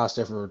respect Ohio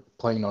State for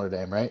playing Notre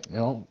Dame, right?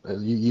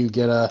 You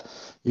get a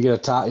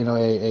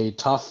a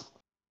tough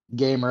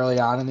game early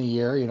on in the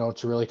year,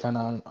 to really kind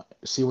of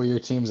see where your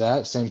team's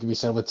at. Same can be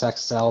said with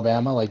Texas,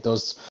 Alabama, like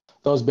those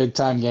big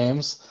time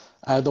games.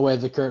 The way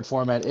the current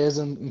format is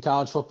in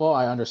college football,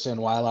 I understand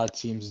why a lot of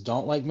teams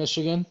don't like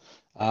Michigan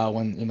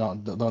when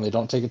they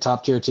don't take a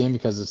top tier team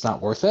because it's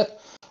not worth it.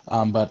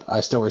 But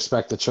I still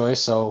respect the choice.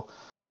 So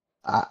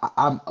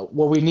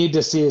what we need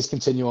to see is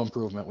continual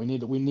improvement. We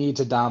need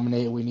to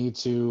dominate. We need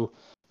to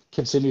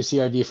continue to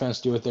see our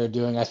defense do what they're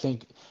doing. I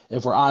think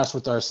if we're honest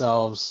with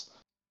ourselves,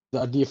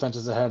 the defense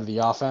is ahead of the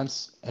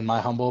offense, in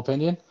my humble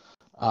opinion.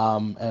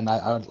 And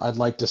I'd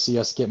like to see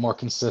us get more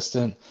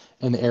consistent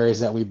in the areas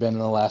that we've been in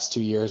the last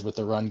 2 years with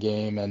the run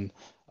game, and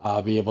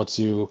be able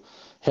to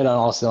hit on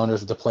all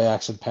cylinders with the play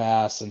action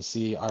pass and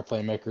see our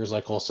playmakers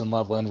like Holston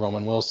Loveland,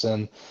 Roman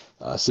Wilson,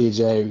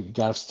 CJ. We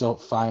got to still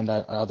find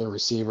another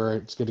receiver.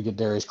 It's good to get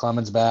Darius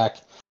Clemens back.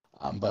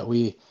 But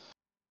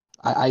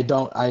I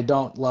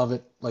don't love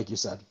it, like you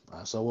said.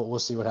 So we'll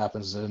see what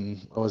happens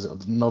in, what was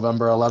it,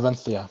 November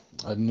 11th? Yeah,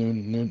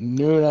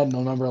 noon at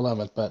November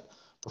 11th. But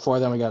before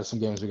then, we got some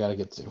games we got to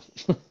get to.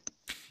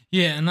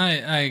 Yeah, and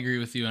I agree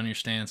with you on your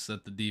stance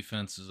that the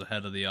defense is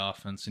ahead of the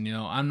offense. And,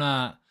 I'm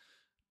not –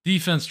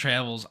 defense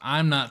travels.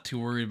 I'm not too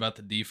worried about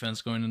the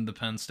defense going into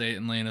Penn State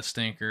and laying a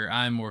stinker.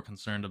 I'm more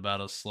concerned about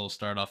a slow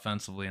start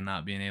offensively and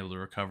not being able to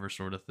recover,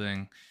 sort of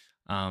thing.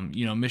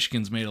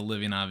 Michigan's made a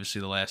living,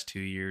 obviously, the last 2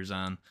 years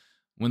on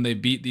when they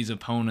beat these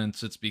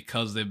opponents, it's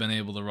because they've been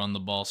able to run the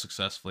ball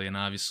successfully, and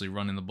obviously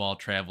running the ball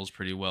travels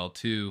pretty well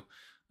too.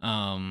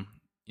 The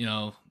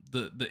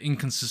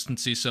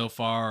inconsistency so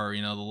far, or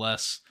the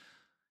less,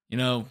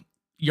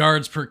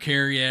 yards per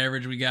carry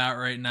average we got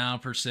right now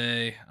per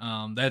se.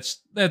 That's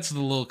the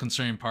little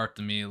concerning part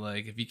to me.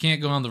 Like if you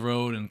can't go on the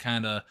road and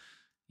kind of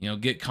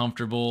get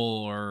comfortable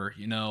or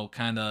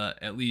kind of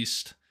at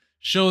least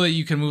show that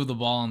you can move the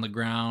ball on the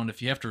ground.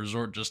 If you have to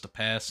resort just to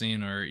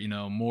passing or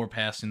more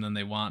passing than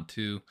they want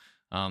to.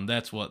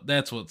 That's what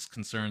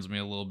concerns me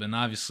a little bit. And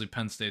obviously,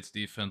 Penn State's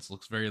defense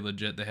looks very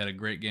legit. They had a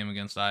great game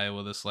against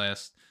Iowa this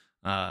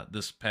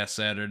past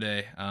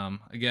Saturday.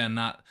 Again,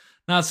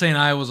 not saying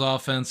Iowa's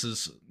offense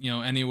is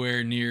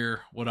anywhere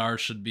near what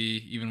ours should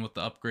be, even with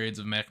the upgrades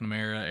of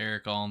McNamara,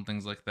 Eric All, and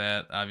things like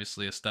that.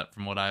 Obviously, a step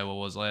from what Iowa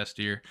was last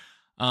year.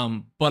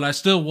 But I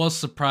still was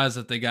surprised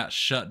that they got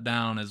shut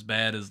down as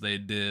bad as they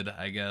did.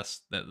 I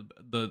guess that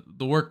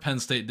the work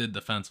Penn State did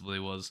defensively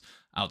was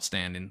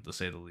outstanding, to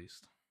say the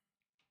least.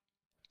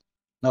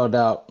 No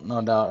doubt,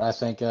 no doubt. I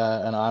think,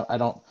 and I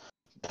don't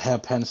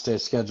have Penn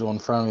State's schedule in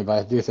front of me, but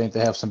I do think they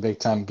have some big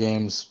time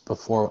games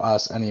before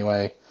us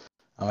anyway.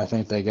 I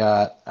think they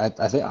got.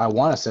 I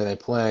want to say they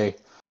play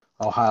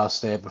Ohio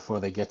State before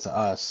they get to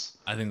us.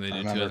 I think they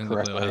do too. I think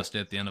they play Ohio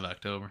State at the end of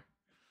October.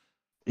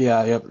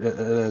 Yeah, yep, it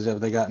is.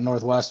 They got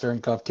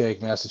Northwestern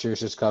Cupcake,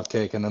 Massachusetts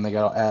Cupcake, and then they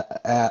got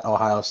at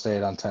Ohio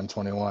State on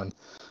 10/21.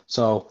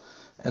 So,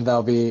 and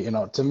that'll be,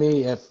 to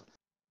me, if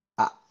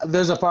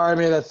there's a part of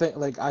me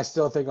that I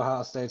still think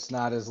Ohio State's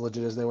not as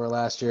legit as they were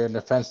last year, and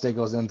if Penn State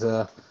goes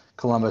into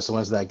Columbus and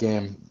wins that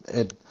game,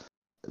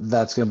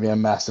 that's going to be a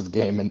massive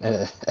game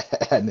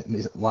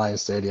at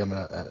Lions Stadium in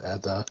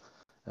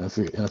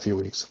a few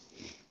weeks.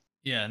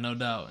 Yeah, no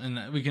doubt,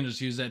 and we can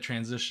just use that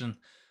transition.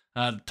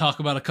 Talk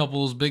about a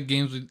couple of those big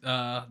games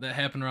that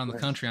happened around the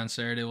country on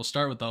Saturday. We'll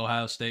start with the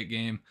Ohio State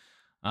game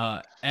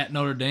at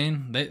Notre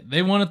Dame.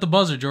 They won at the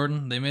buzzer,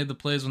 Jordan. They made the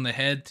plays when they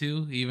had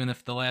to, even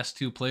if the last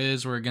two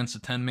plays were against a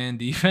 10-man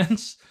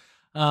defense.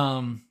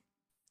 Can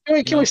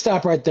we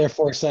stop right there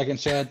for a second,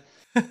 Chad?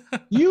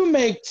 You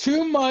make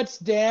too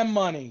much damn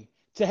money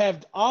to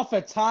have off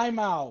a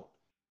timeout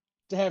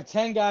to have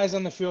 10 guys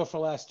on the field for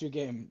the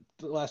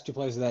last two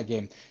plays of that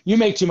game. You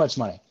make too much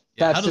money.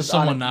 Yeah, how does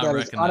someone not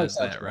recognize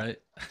that, right?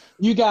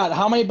 You got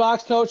how many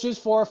box coaches?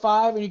 4 or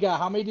 5, and you got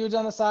how many dudes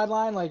on the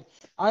sideline? Like,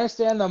 I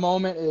understand the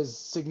moment is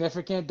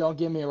significant. Don't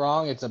get me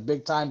wrong; it's a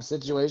big time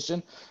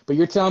situation. But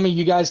you're telling me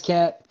you guys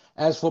can't,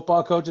 as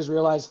football coaches,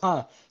 realize,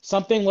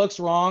 something looks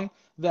wrong.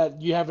 That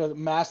you have a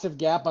massive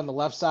gap on the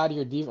left side of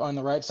your on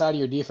the right side of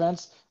your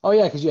defense. Oh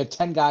yeah, because you had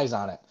 10 guys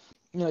on it.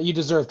 You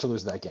deserve to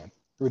lose that game.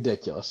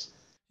 Ridiculous.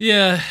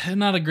 Yeah,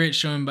 not a great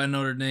showing by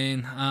Notre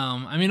Dame.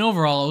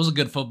 Overall, it was a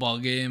good football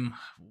game.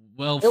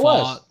 Well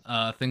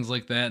fought, things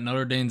like that.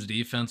 Notre Dame's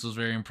defense was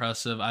very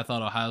impressive. I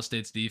thought Ohio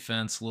State's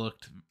defense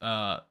looked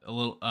a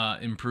little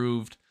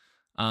improved.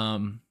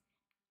 I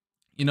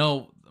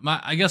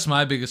guess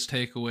my biggest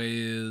takeaway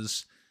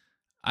is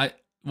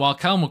while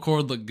Kyle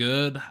McCord looked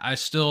good, I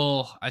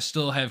still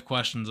have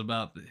questions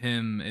about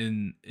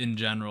him in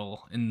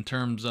general in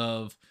terms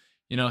of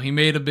he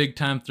made a big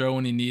time throw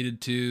when he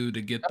needed to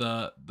get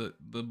the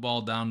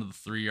ball down to the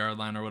 3-yard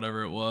line or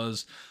whatever it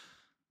was.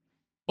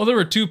 Well, there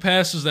were 2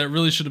 passes that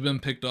really should have been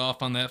picked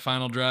off on that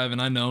final drive,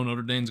 and I know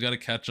Notre Dame's got to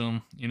catch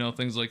them,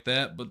 things like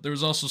that. But there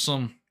was also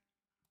some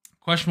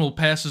questionable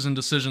passes and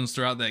decisions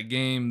throughout that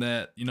game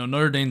that,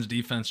 Notre Dame's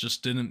defense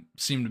just didn't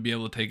seem to be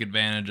able to take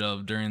advantage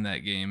of during that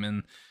game.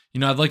 And,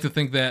 I'd like to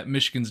think that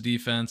Michigan's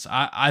defense,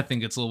 I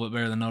think it's a little bit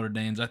better than Notre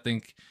Dame's. I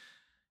think,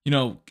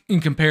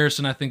 in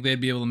comparison, I think they'd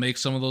be able to make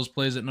some of those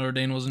plays that Notre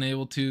Dame wasn't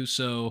able to.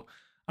 So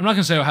I'm not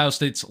going to say Ohio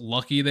State's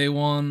lucky they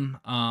won,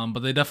 but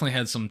they definitely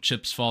had some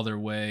chips fall their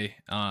way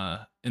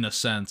in a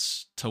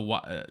sense to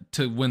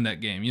win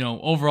that game.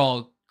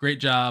 Overall, great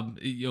job.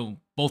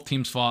 Both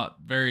teams fought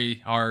very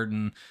hard,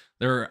 and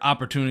there were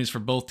opportunities for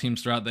both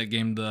teams throughout that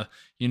game to,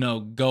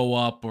 go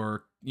up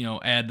or,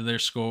 add to their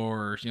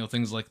score or,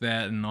 things like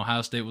that. And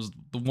Ohio State was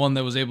the one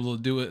that was able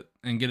to do it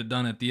and get it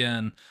done at the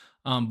end.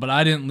 But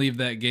I didn't leave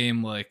that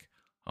game like,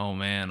 oh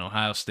man,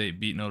 Ohio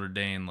State beat Notre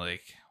Dame.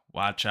 Like,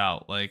 watch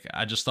out. Like,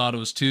 I just thought it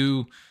was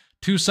two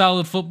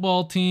solid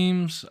football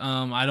teams.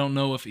 I don't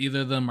know if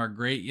either of them are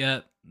great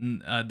yet.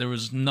 There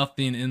was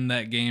nothing in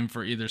that game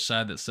for either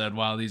side that said,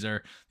 wow, these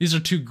are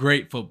 2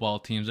 great football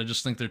teams. I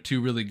just think they're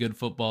 2 really good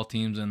football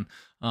teams, and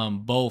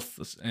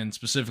both, and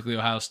specifically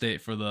Ohio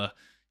State for the,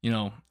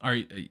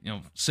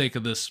 sake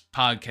of this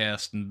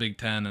podcast and Big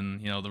Ten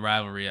and, the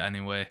rivalry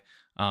anyway.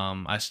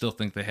 I still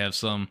think they have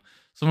some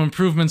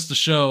improvements to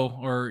show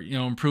or,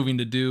 improving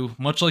to do,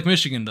 much like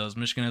Michigan does.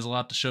 Michigan has a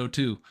lot to show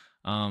too.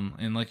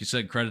 And like you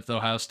said, credit to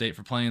Ohio State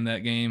for playing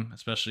that game,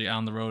 especially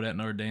on the road at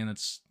Notre Dame.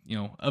 It's,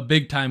 a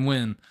big time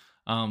win,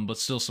 but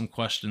still some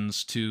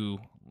questions to,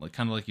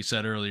 kind of like you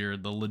said earlier,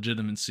 the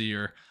legitimacy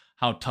or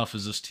how tough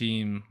is this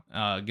team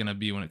going to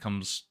be when it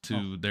comes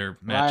to their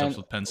matchups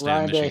with Penn State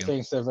and Michigan. Ryan Day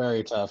thinks they're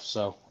very tough,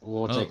 so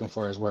we'll take him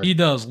for his word. He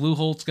does. Lou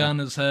Holtz got in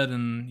his head,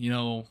 and,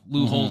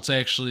 Lou Holtz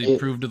actually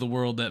proved to the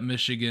world that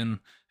Michigan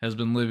has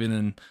been living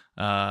in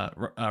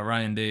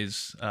Ryan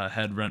Day's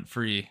head rent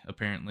free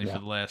apparently for Yeah.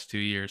 the last 2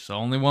 years. So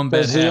only one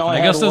bad Because he half, and only I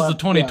had guess that's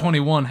the one. Yeah.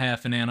 2021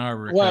 half in Ann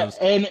Arbor What because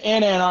in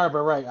Ann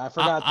Arbor, right? I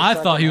forgot the I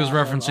thought second he was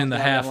half referencing of the that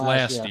one half last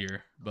last year.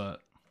 year,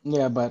 but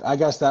Yeah, but I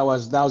guess that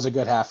was a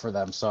good half for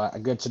them. So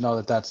good to know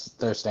that that's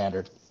their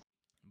standard.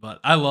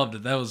 I loved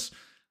it. That was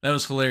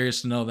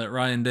hilarious to know that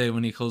Ryan Day,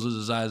 when he closes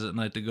his eyes at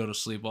night to go to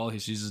sleep, all he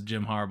sees is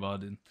Jim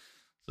Harbaugh. Dude.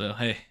 So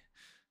hey,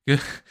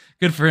 good,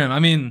 good for him. I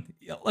mean,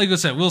 like I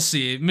said, we'll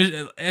see.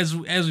 As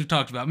we've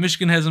talked about,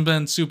 Michigan hasn't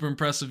been super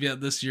impressive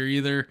yet this year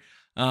either.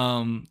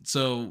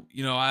 So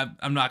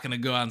I'm not gonna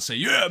go out and say,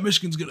 yeah,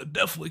 Michigan's gonna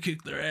definitely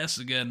kick their ass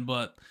again,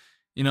 but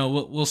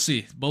we'll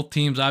see. Both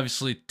teams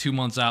obviously 2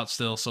 months out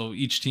still, so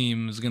each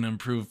team is gonna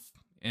improve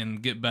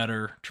and get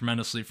better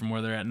tremendously from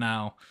where they're at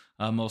now,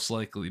 most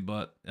likely.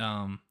 But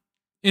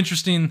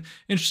interesting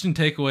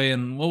takeaway,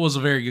 and what was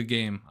a very good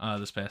game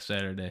this past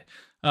Saturday.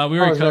 We Oh, it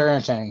already was very covered.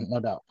 entertaining, no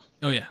doubt.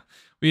 Oh yeah,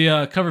 we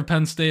covered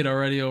Penn State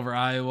already over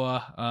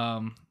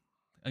Iowa.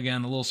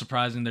 Again, a little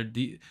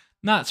surprising.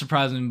 Not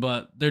surprising,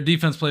 but their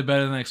defense played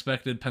better than I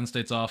expected. Penn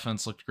State's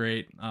offense looked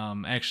great.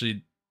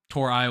 Actually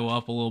tore Iowa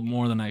up a little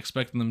more than I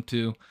expected them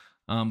to.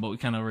 But we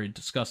kind of already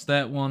discussed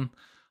that one.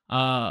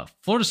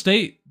 Florida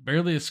State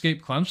barely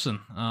escaped Clemson.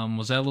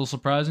 Was that a little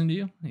surprising to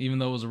you, even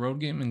though it was a road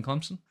game in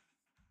Clemson?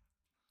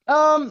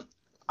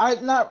 I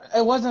not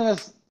it wasn't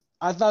as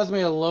I thought it was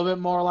maybe a little bit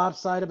more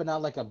lopsided, but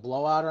not like a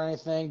blowout or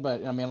anything.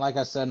 But I mean, like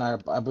I said I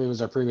believe it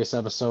was our previous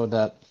episode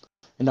that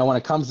when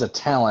it comes to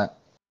talent,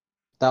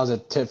 that was a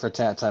tit for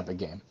tat type of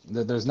game.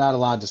 There's not a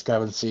lot of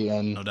discrepancy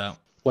in No doubt.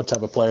 what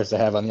type of players they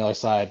have on the other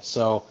side.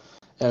 So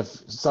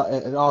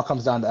it all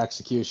comes down to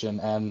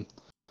execution and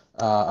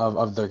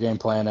of their game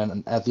plan.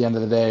 And at the end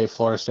of the day,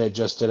 Florida State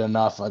just did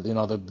enough.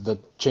 The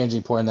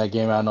changing point in that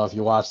game, I don't know if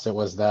you watched it,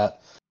 was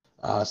that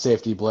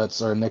safety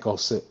blitz or nickel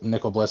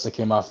blitz that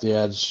came off the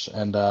edge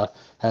and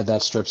had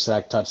that strip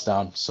sack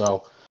touchdown.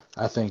 So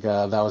I think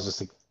that was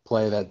just a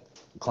play that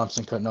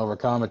Clemson couldn't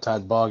overcome. It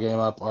tied the ball game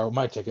up, or it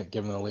might take it,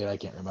 given the lead. I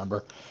can't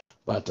remember,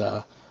 but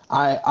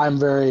I'm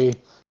very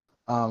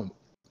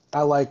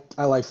I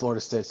like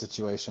Florida State's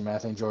situation, man. I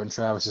think Jordan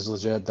Travis is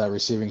legit. That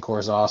receiving core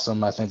is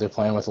awesome. I think they're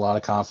playing with a lot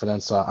of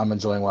confidence. So I'm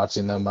enjoying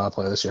watching them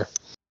play this year.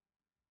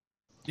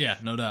 Yeah,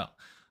 no doubt.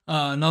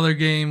 Another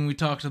game we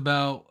talked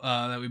about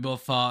that we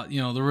both thought,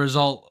 the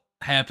result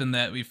happened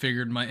that we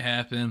figured might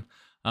happen.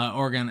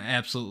 Oregon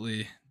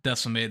absolutely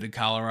decimated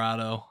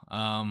Colorado,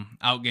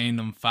 outgained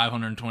them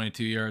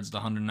 522 yards to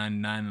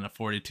 199 in a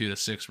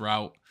 42-6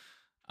 route.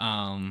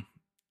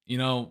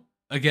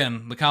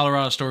 Again, the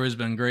Colorado story has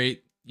been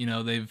great.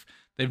 They've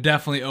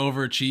definitely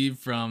overachieved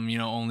from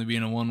only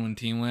being a 1-win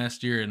team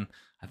last year, and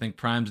I think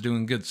Prime's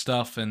doing good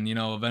stuff. And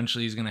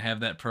eventually he's going to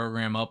have that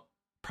program up,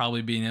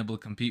 probably being able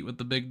to compete with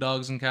the big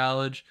dogs in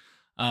college.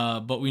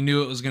 But we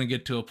knew it was going to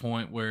get to a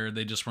point where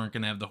they just weren't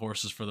going to have the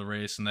horses for the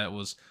race, and that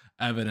was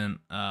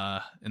evident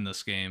in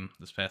this game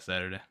this past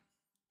Saturday.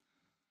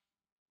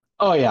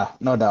 Oh yeah,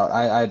 no doubt.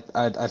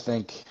 I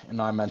think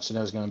I mentioned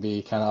it was going to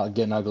be kind of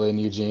getting ugly in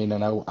Eugene,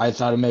 and I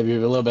thought it maybe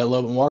be a little bit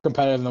more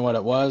competitive than what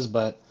it was,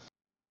 but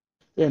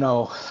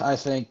I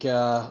think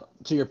to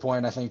your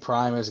point, I think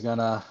Prime is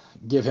gonna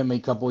give him a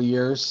couple of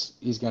years.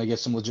 He's gonna get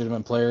some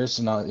legitimate players.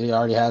 He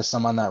already has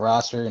some on that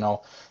roster.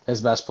 His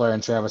best player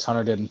in Travis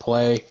Hunter didn't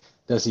play.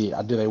 Do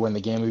they win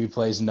the game if he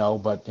plays? No,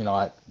 but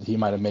he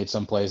might have made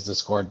some plays that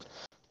scored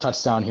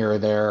touchdown here or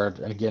there,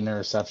 and get an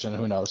interception.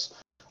 Who knows?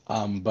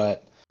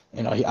 But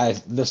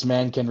this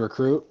man can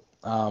recruit.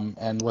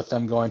 And with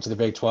them going to the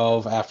Big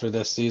 12 after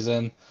this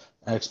season,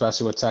 and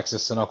especially with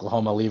Texas and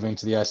Oklahoma leaving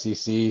to the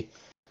SEC.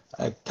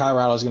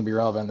 Colorado is going to be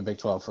relevant in the Big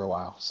 12 for a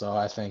while, so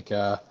I think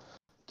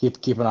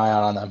keep an eye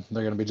out on them.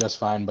 They're going to be just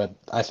fine, but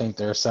I think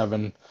they're a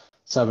 7-8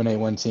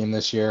 win team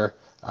this year.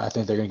 I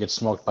think they're going to get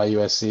smoked by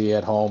USC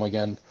at home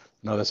again.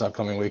 This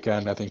upcoming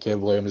weekend. I think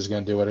Caleb Williams is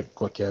going to do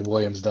what Caleb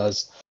Williams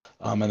does,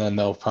 and then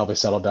they'll probably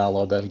settle down a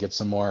little bit and get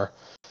some more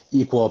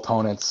equal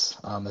opponents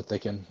that they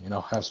can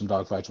have some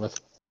dogfights with.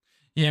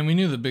 Yeah, and we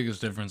knew the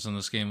biggest difference in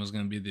this game was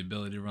going to be the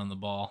ability to run the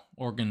ball.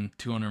 Oregon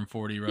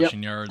 240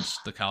 rushing yards,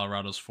 the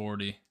Colorado's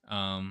 40.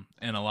 And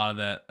a lot of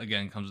that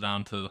again comes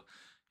down to,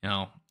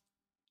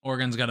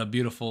 Oregon's got a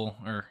beautiful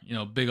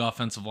big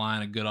offensive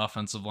line, a good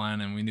offensive line,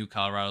 and we knew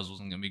Colorado's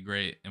wasn't going to be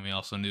great, and we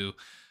also knew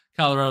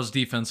Colorado's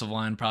defensive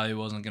line probably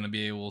wasn't going to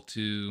be able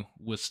to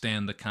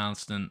withstand the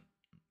constant,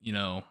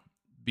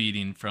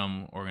 beating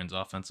from Oregon's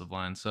offensive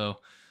line. So,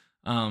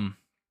 it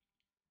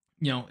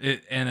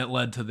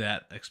led to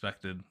that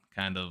expected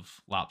kind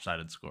of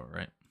lopsided score,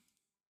 right?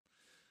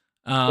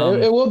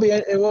 It will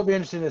be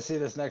interesting to see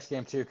this next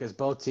game too, because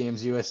both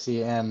teams,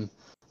 USC and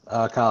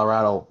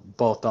Colorado,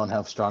 both don't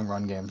have strong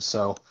run games,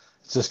 so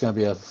it's just going to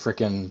be a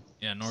freaking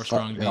nor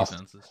strong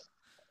defenses.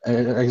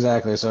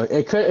 Exactly. So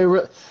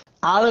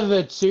out of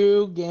the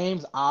two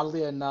games,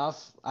 oddly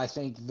enough, I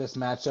think this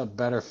matchup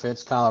better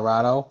fits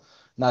Colorado.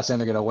 Not saying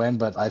they're going to win,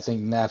 but I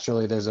think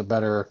naturally there's a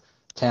better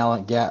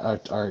talent gap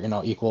or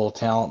equal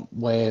talent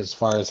way as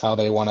far as how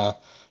they want to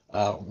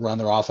run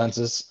their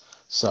offenses.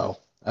 So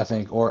I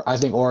think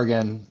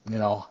Oregon,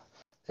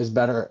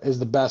 is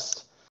the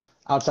best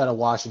outside of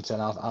Washington.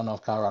 I don't know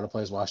if Colorado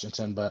plays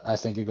Washington, but I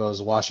think it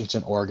goes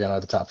Washington, Oregon are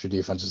the top two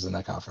defenses in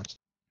that conference.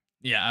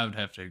 Yeah, I would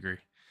have to agree.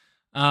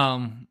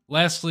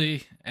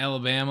 Lastly,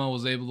 Alabama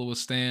was able to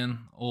withstand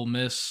Ole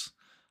Miss.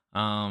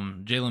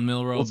 Jalen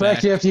Milroe The fact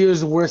back. you have to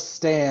use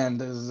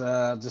withstand is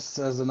just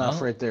says enough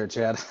Well, right there,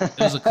 Chad. it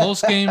was a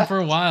close game for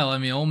a while. I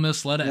mean, Ole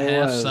Miss led at It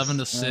half, was,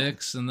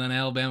 7-6, and then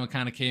Alabama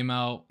kind of came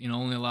out.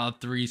 Only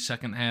allowed 3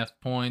 second half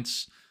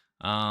points.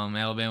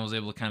 Alabama was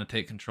able to kind of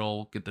take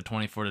control, get the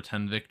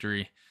 24-10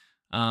 victory.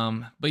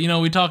 But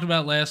we talked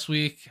about last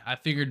week. I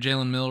figured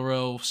Jalen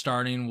Milroe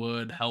starting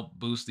would help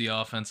boost the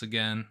offense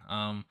again.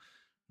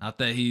 Not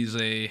that he's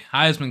a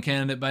Heisman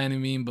candidate by any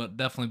means, but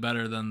definitely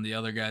better than the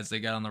other guys they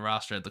got on the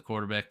roster at the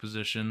quarterback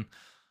position.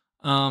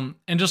 And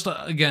just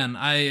again,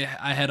 I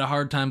had a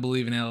hard time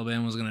believing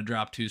Alabama was going to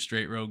drop 2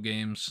 straight road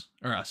games,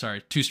 or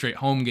 2 straight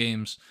home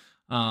games.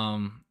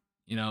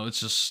 It's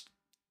just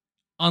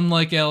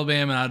unlike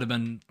Alabama. I'd have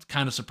been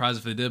kind of surprised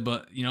if they did,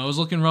 but it was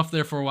looking rough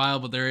there for a while,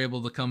 but they're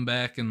able to come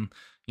back and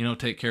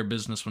take care of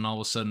business when all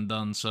was said and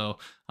done. So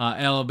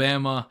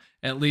Alabama,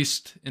 at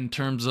least in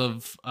terms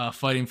of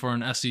fighting for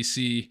an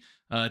SEC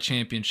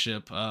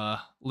championship,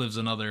 lives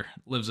another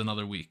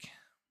week.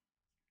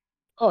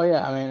 Oh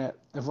yeah, I mean,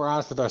 if we're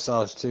honest with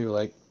ourselves too,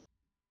 like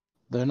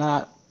they're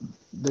not.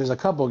 There's a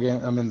couple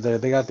games. I mean,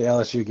 they got the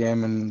LSU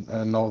game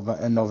in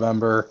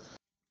November.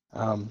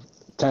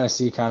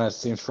 Tennessee kind of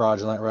seems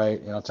fraudulent, right?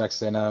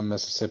 Texas A&M,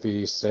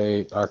 Mississippi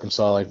State,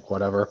 Arkansas, like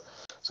whatever.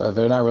 So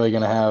they're not really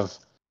going to have.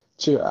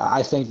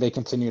 I think they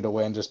continue to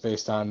win just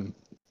based on.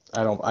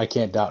 I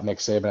can't doubt Nick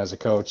Saban as a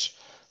coach,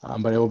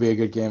 but it will be a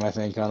good game I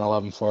think on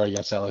 11-4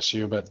 against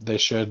LSU. But they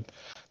should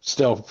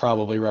still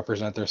probably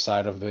represent their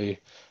side of the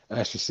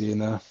SEC in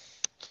the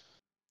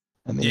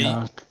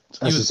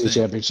SEC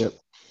championship.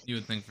 You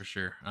would think for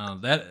sure.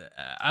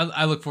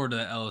 I look forward to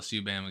that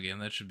LSU Bama game.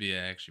 That should be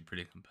actually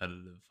pretty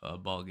competitive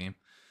ball game.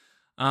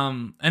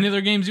 Any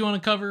other games you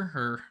want to cover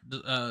or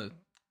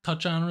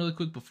touch on really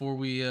quick before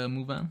we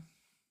move on?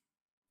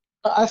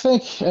 I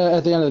think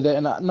at the end of the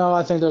day, no,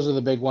 I think those are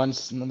the big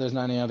ones. There's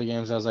not any other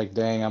games I was like,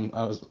 dang,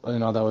 that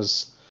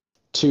was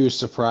too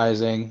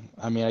surprising.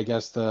 I mean, I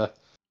guess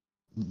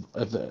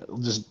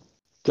just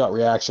gut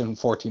reaction,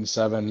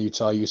 14-7,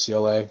 Utah,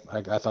 UCLA.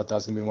 I thought that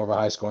was going to be more of a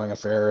high-scoring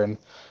affair and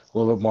a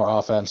little bit more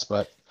offense.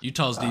 But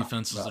Utah's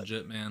defense is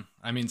legit, man.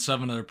 I mean,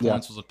 7 of their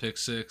points was a pick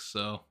 6.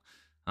 So,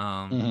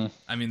 I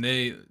mean,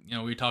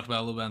 we talked about it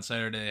a little bit on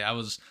Saturday. I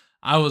was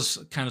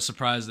kind of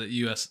surprised that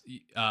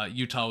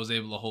Utah was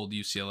able to hold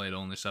UCLA to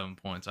only 7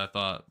 points. I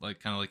thought,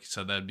 like you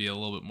said, that'd be a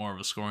little bit more of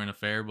a scoring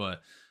affair,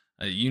 but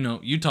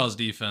Utah's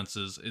defense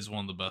is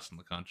one of the best in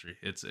the country.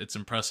 It's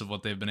impressive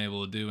what they've been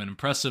able to do, and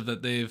impressive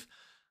that they've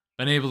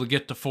been able to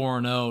get to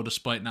 4-0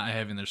 despite not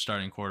having their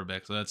starting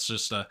quarterback. So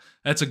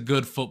that's a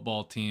good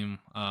football team,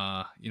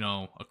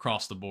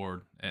 across the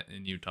board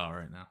in Utah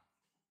right now.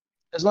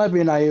 This might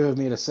be naive of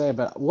me to say,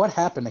 but what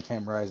happened to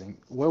Cam Rising?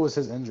 What was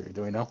his injury?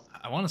 Do we know?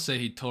 I want to say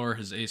he tore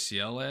his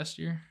ACL last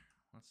year.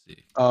 Let's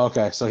see. Oh,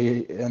 okay. So he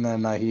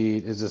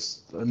is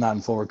just not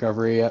in full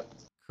recovery yet.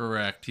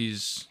 Correct.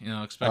 He's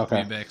expected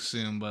to be back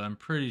soon, but I'm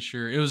pretty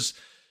sure it's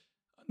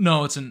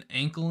an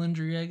ankle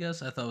injury. I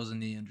guess I thought it was a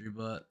knee injury,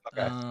 but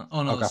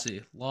let's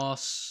see.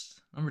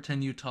 Number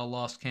 10 Utah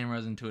lost Cam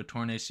Rising to a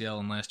torn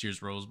ACL in last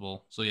year's Rose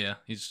Bowl. So yeah,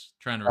 he's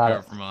trying to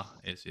recover from a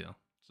ACL.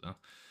 So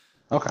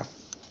okay.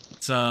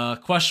 It's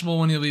questionable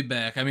when he'll be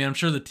back. I mean, I'm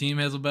sure the team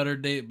has a better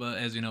date, but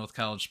as you know, with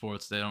college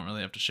sports, they don't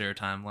really have to share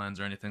timelines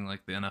or anything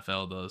like the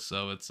NFL does.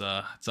 So it's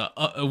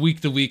a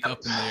week to week up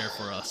in the air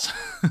for us.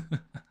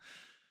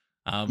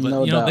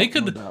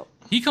 But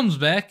he comes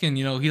back and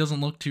he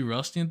doesn't look too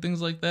rusty and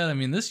things like that. I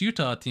mean, this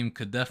Utah team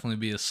could definitely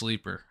be a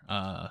sleeper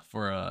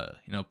for a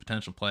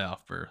potential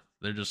playoff berth.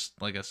 They're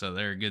just, like I said,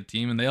 they're a good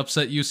team, and they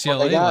upset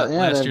UCLA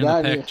last year in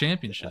the Pac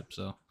championship.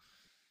 So.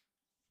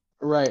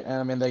 Right, and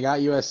I mean they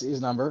got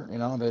USC's number.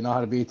 They know how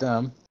to beat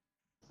them.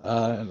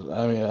 I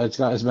mean it's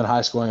been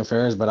high scoring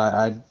affairs,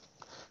 but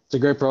it's a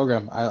great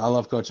program. I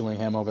love coaching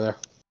Winningham over there.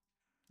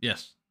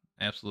 Yes,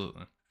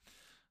 absolutely.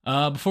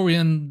 Before we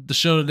end the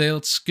show today,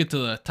 let's get to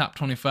the top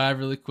 25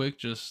 really quick.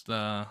 Just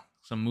some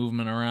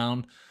movement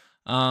around.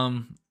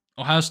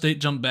 Ohio State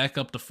jumped back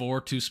up to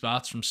 4, 2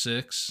 spots from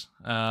 6.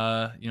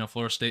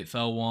 Florida State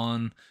fell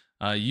 1.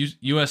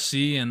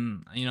 USC,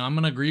 and I'm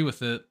gonna agree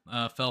with it.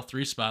 Fell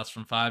 3 spots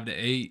from 5 to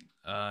 8.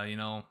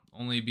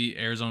 Only beat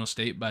Arizona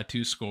State by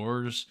 2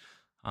 scores.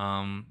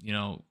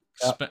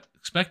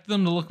 Expected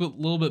them to look a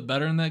little bit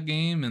better in that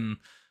game, and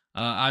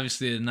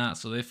obviously they did not.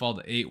 So they fall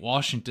to 8.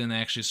 Washington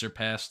actually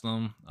surpassed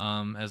them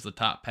as the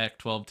top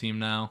Pac-12 team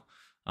now,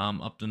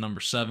 up to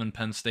number 7.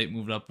 Penn State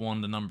moved up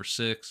 1 to number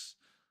 6.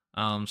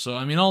 So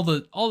I mean, all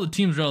the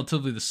teams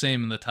relatively the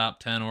same in the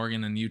top 10.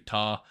 Oregon and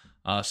Utah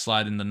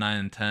slide into 9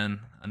 and 10.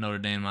 Notre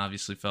Dame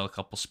obviously fell a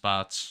couple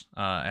spots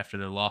after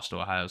their loss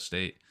to Ohio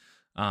State.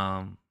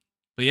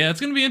 But yeah, it's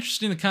going to be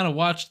interesting to kind of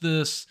watch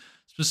this,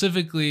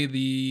 specifically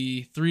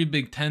the 3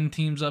 Big Ten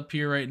teams up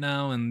here right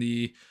now and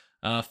the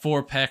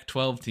 4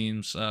 Pac-12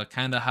 teams,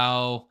 kind of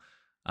how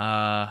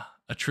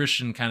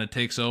attrition kind of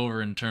takes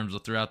over in terms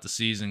of throughout the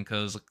season,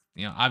 because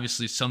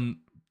obviously some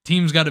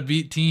teams got to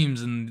beat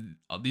teams, and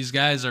these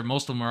guys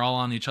most of them are all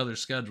on each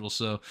other's schedule.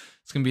 So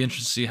it's gonna be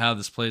interesting to see how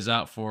this plays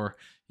out for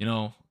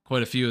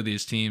quite a few of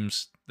these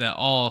teams that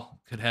all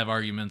could have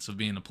arguments of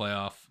being a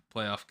playoff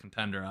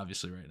contender,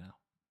 obviously right now.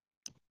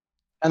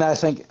 And I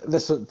think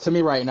this, to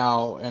me right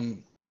now,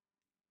 and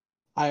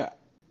I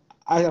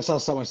saw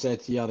someone say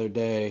it the other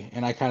day,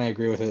 and I kind of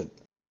agree with it.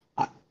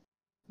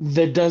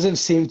 There doesn't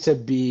seem to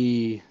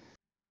be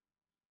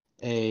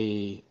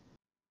a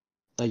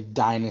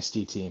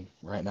dynasty team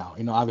right now.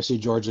 Obviously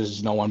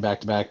Georgia's won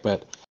back-to-back,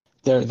 but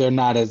they're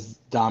not as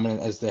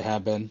dominant as they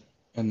have been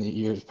in the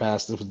years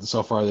past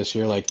so far this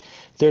year. Like,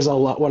 there's a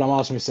lot. What I'm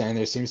also saying,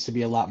 there seems to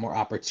be a lot more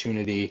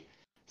opportunity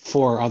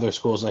for other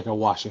schools like a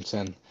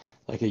Washington,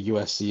 like a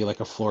USC,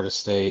 like a Florida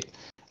State.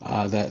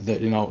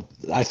 That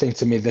I think,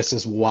 to me, this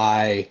is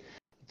why.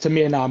 To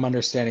me, now I'm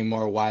understanding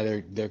more why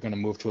they're going to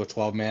move to a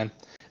 12-man.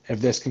 If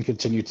this can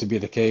continue to be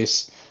the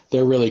case,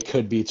 there really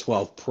could be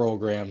 12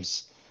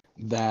 programs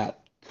that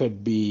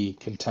could be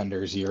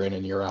contenders year in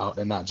and year out,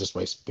 and not just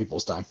waste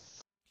people's time.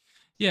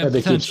 Yeah, if they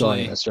keep going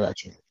potentially. in this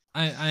direction.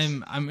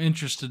 I'm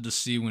interested to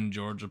see when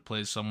Georgia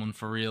plays someone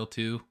for real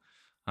too.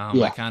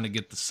 Yeah. I kind of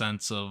get the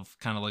sense of,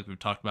 kind of like we've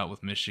talked about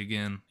with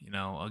Michigan.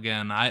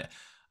 Again,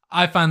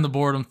 I find the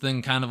boredom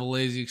thing kind of a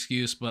lazy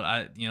excuse,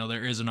 but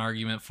there is an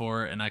argument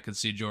for it, and I could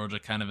see Georgia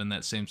kind of in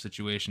that same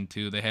situation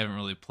too. They haven't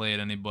really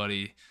played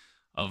anybody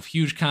of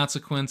huge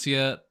consequence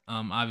yet.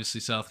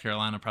 Obviously South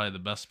Carolina probably the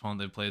best opponent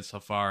they've played so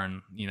far,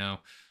 and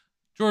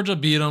Georgia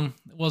beat them.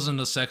 It wasn't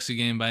a sexy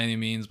game by any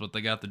means, but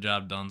they got the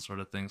job done, sort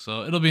of thing.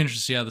 So it'll be interesting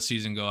to see how the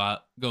season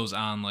goes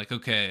on. Like,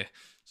 okay,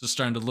 so it's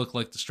starting to look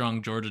like the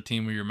strong Georgia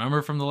team we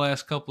remember from the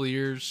last couple of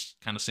years.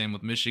 Kind of same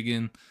with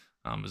Michigan.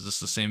 Is this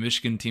the same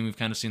Michigan team we've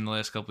kind of seen the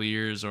last couple of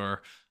years?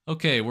 Or,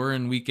 okay, we're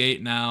in week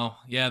 8 now.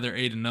 Yeah, they're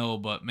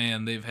 8-0, but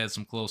man, they've had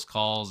some close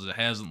calls. It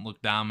hasn't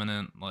looked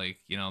dominant. Like,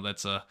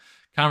 that's a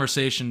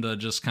conversation to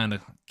just kind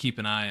of keep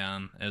an eye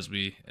on as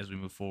we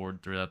move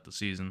forward throughout the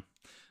season.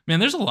 Man,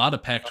 there's a lot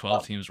of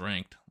Pac-12 teams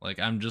ranked. Like,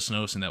 I'm just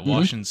noticing that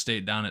Washington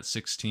State down at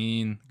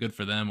 16, good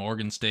for them.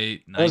 Oregon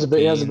State 19.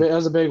 That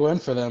was a big win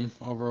for them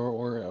over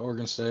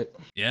Oregon State.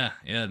 Yeah,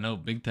 no,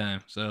 big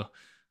time. So,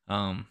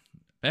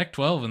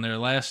 Pac-12 in their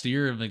last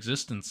year of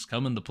existence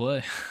coming to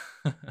play.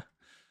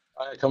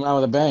 Coming out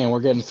with a bang, and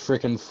we're getting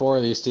freaking 4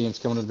 of these teams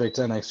coming to the Big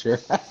Ten next year.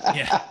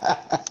 Yeah,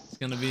 it's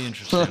gonna be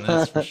interesting,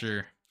 that's for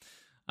sure.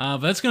 But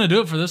that's going to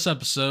do it for this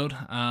episode.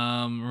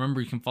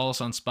 Remember, you can follow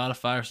us on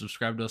Spotify or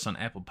subscribe to us on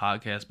Apple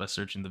Podcasts by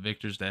searching the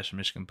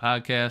Victors-Michigan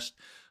Podcast.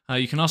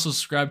 You can also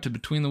subscribe to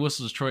Between the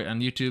Whistles Detroit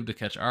on YouTube to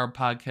catch our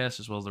podcast,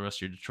 as well as the rest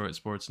of your Detroit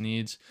sports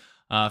needs.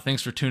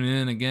 Thanks for tuning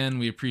in again.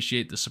 We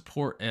appreciate the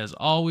support as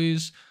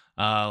always.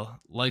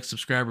 Like,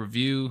 subscribe,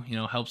 review,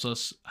 helps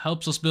us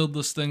build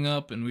this thing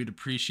up, and we'd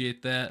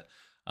appreciate that.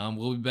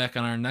 We'll be back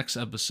on our next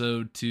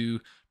episode to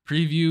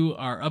preview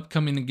our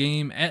upcoming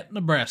game at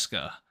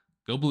Nebraska.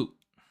 Go Blue.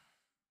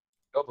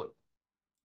 Go Blue.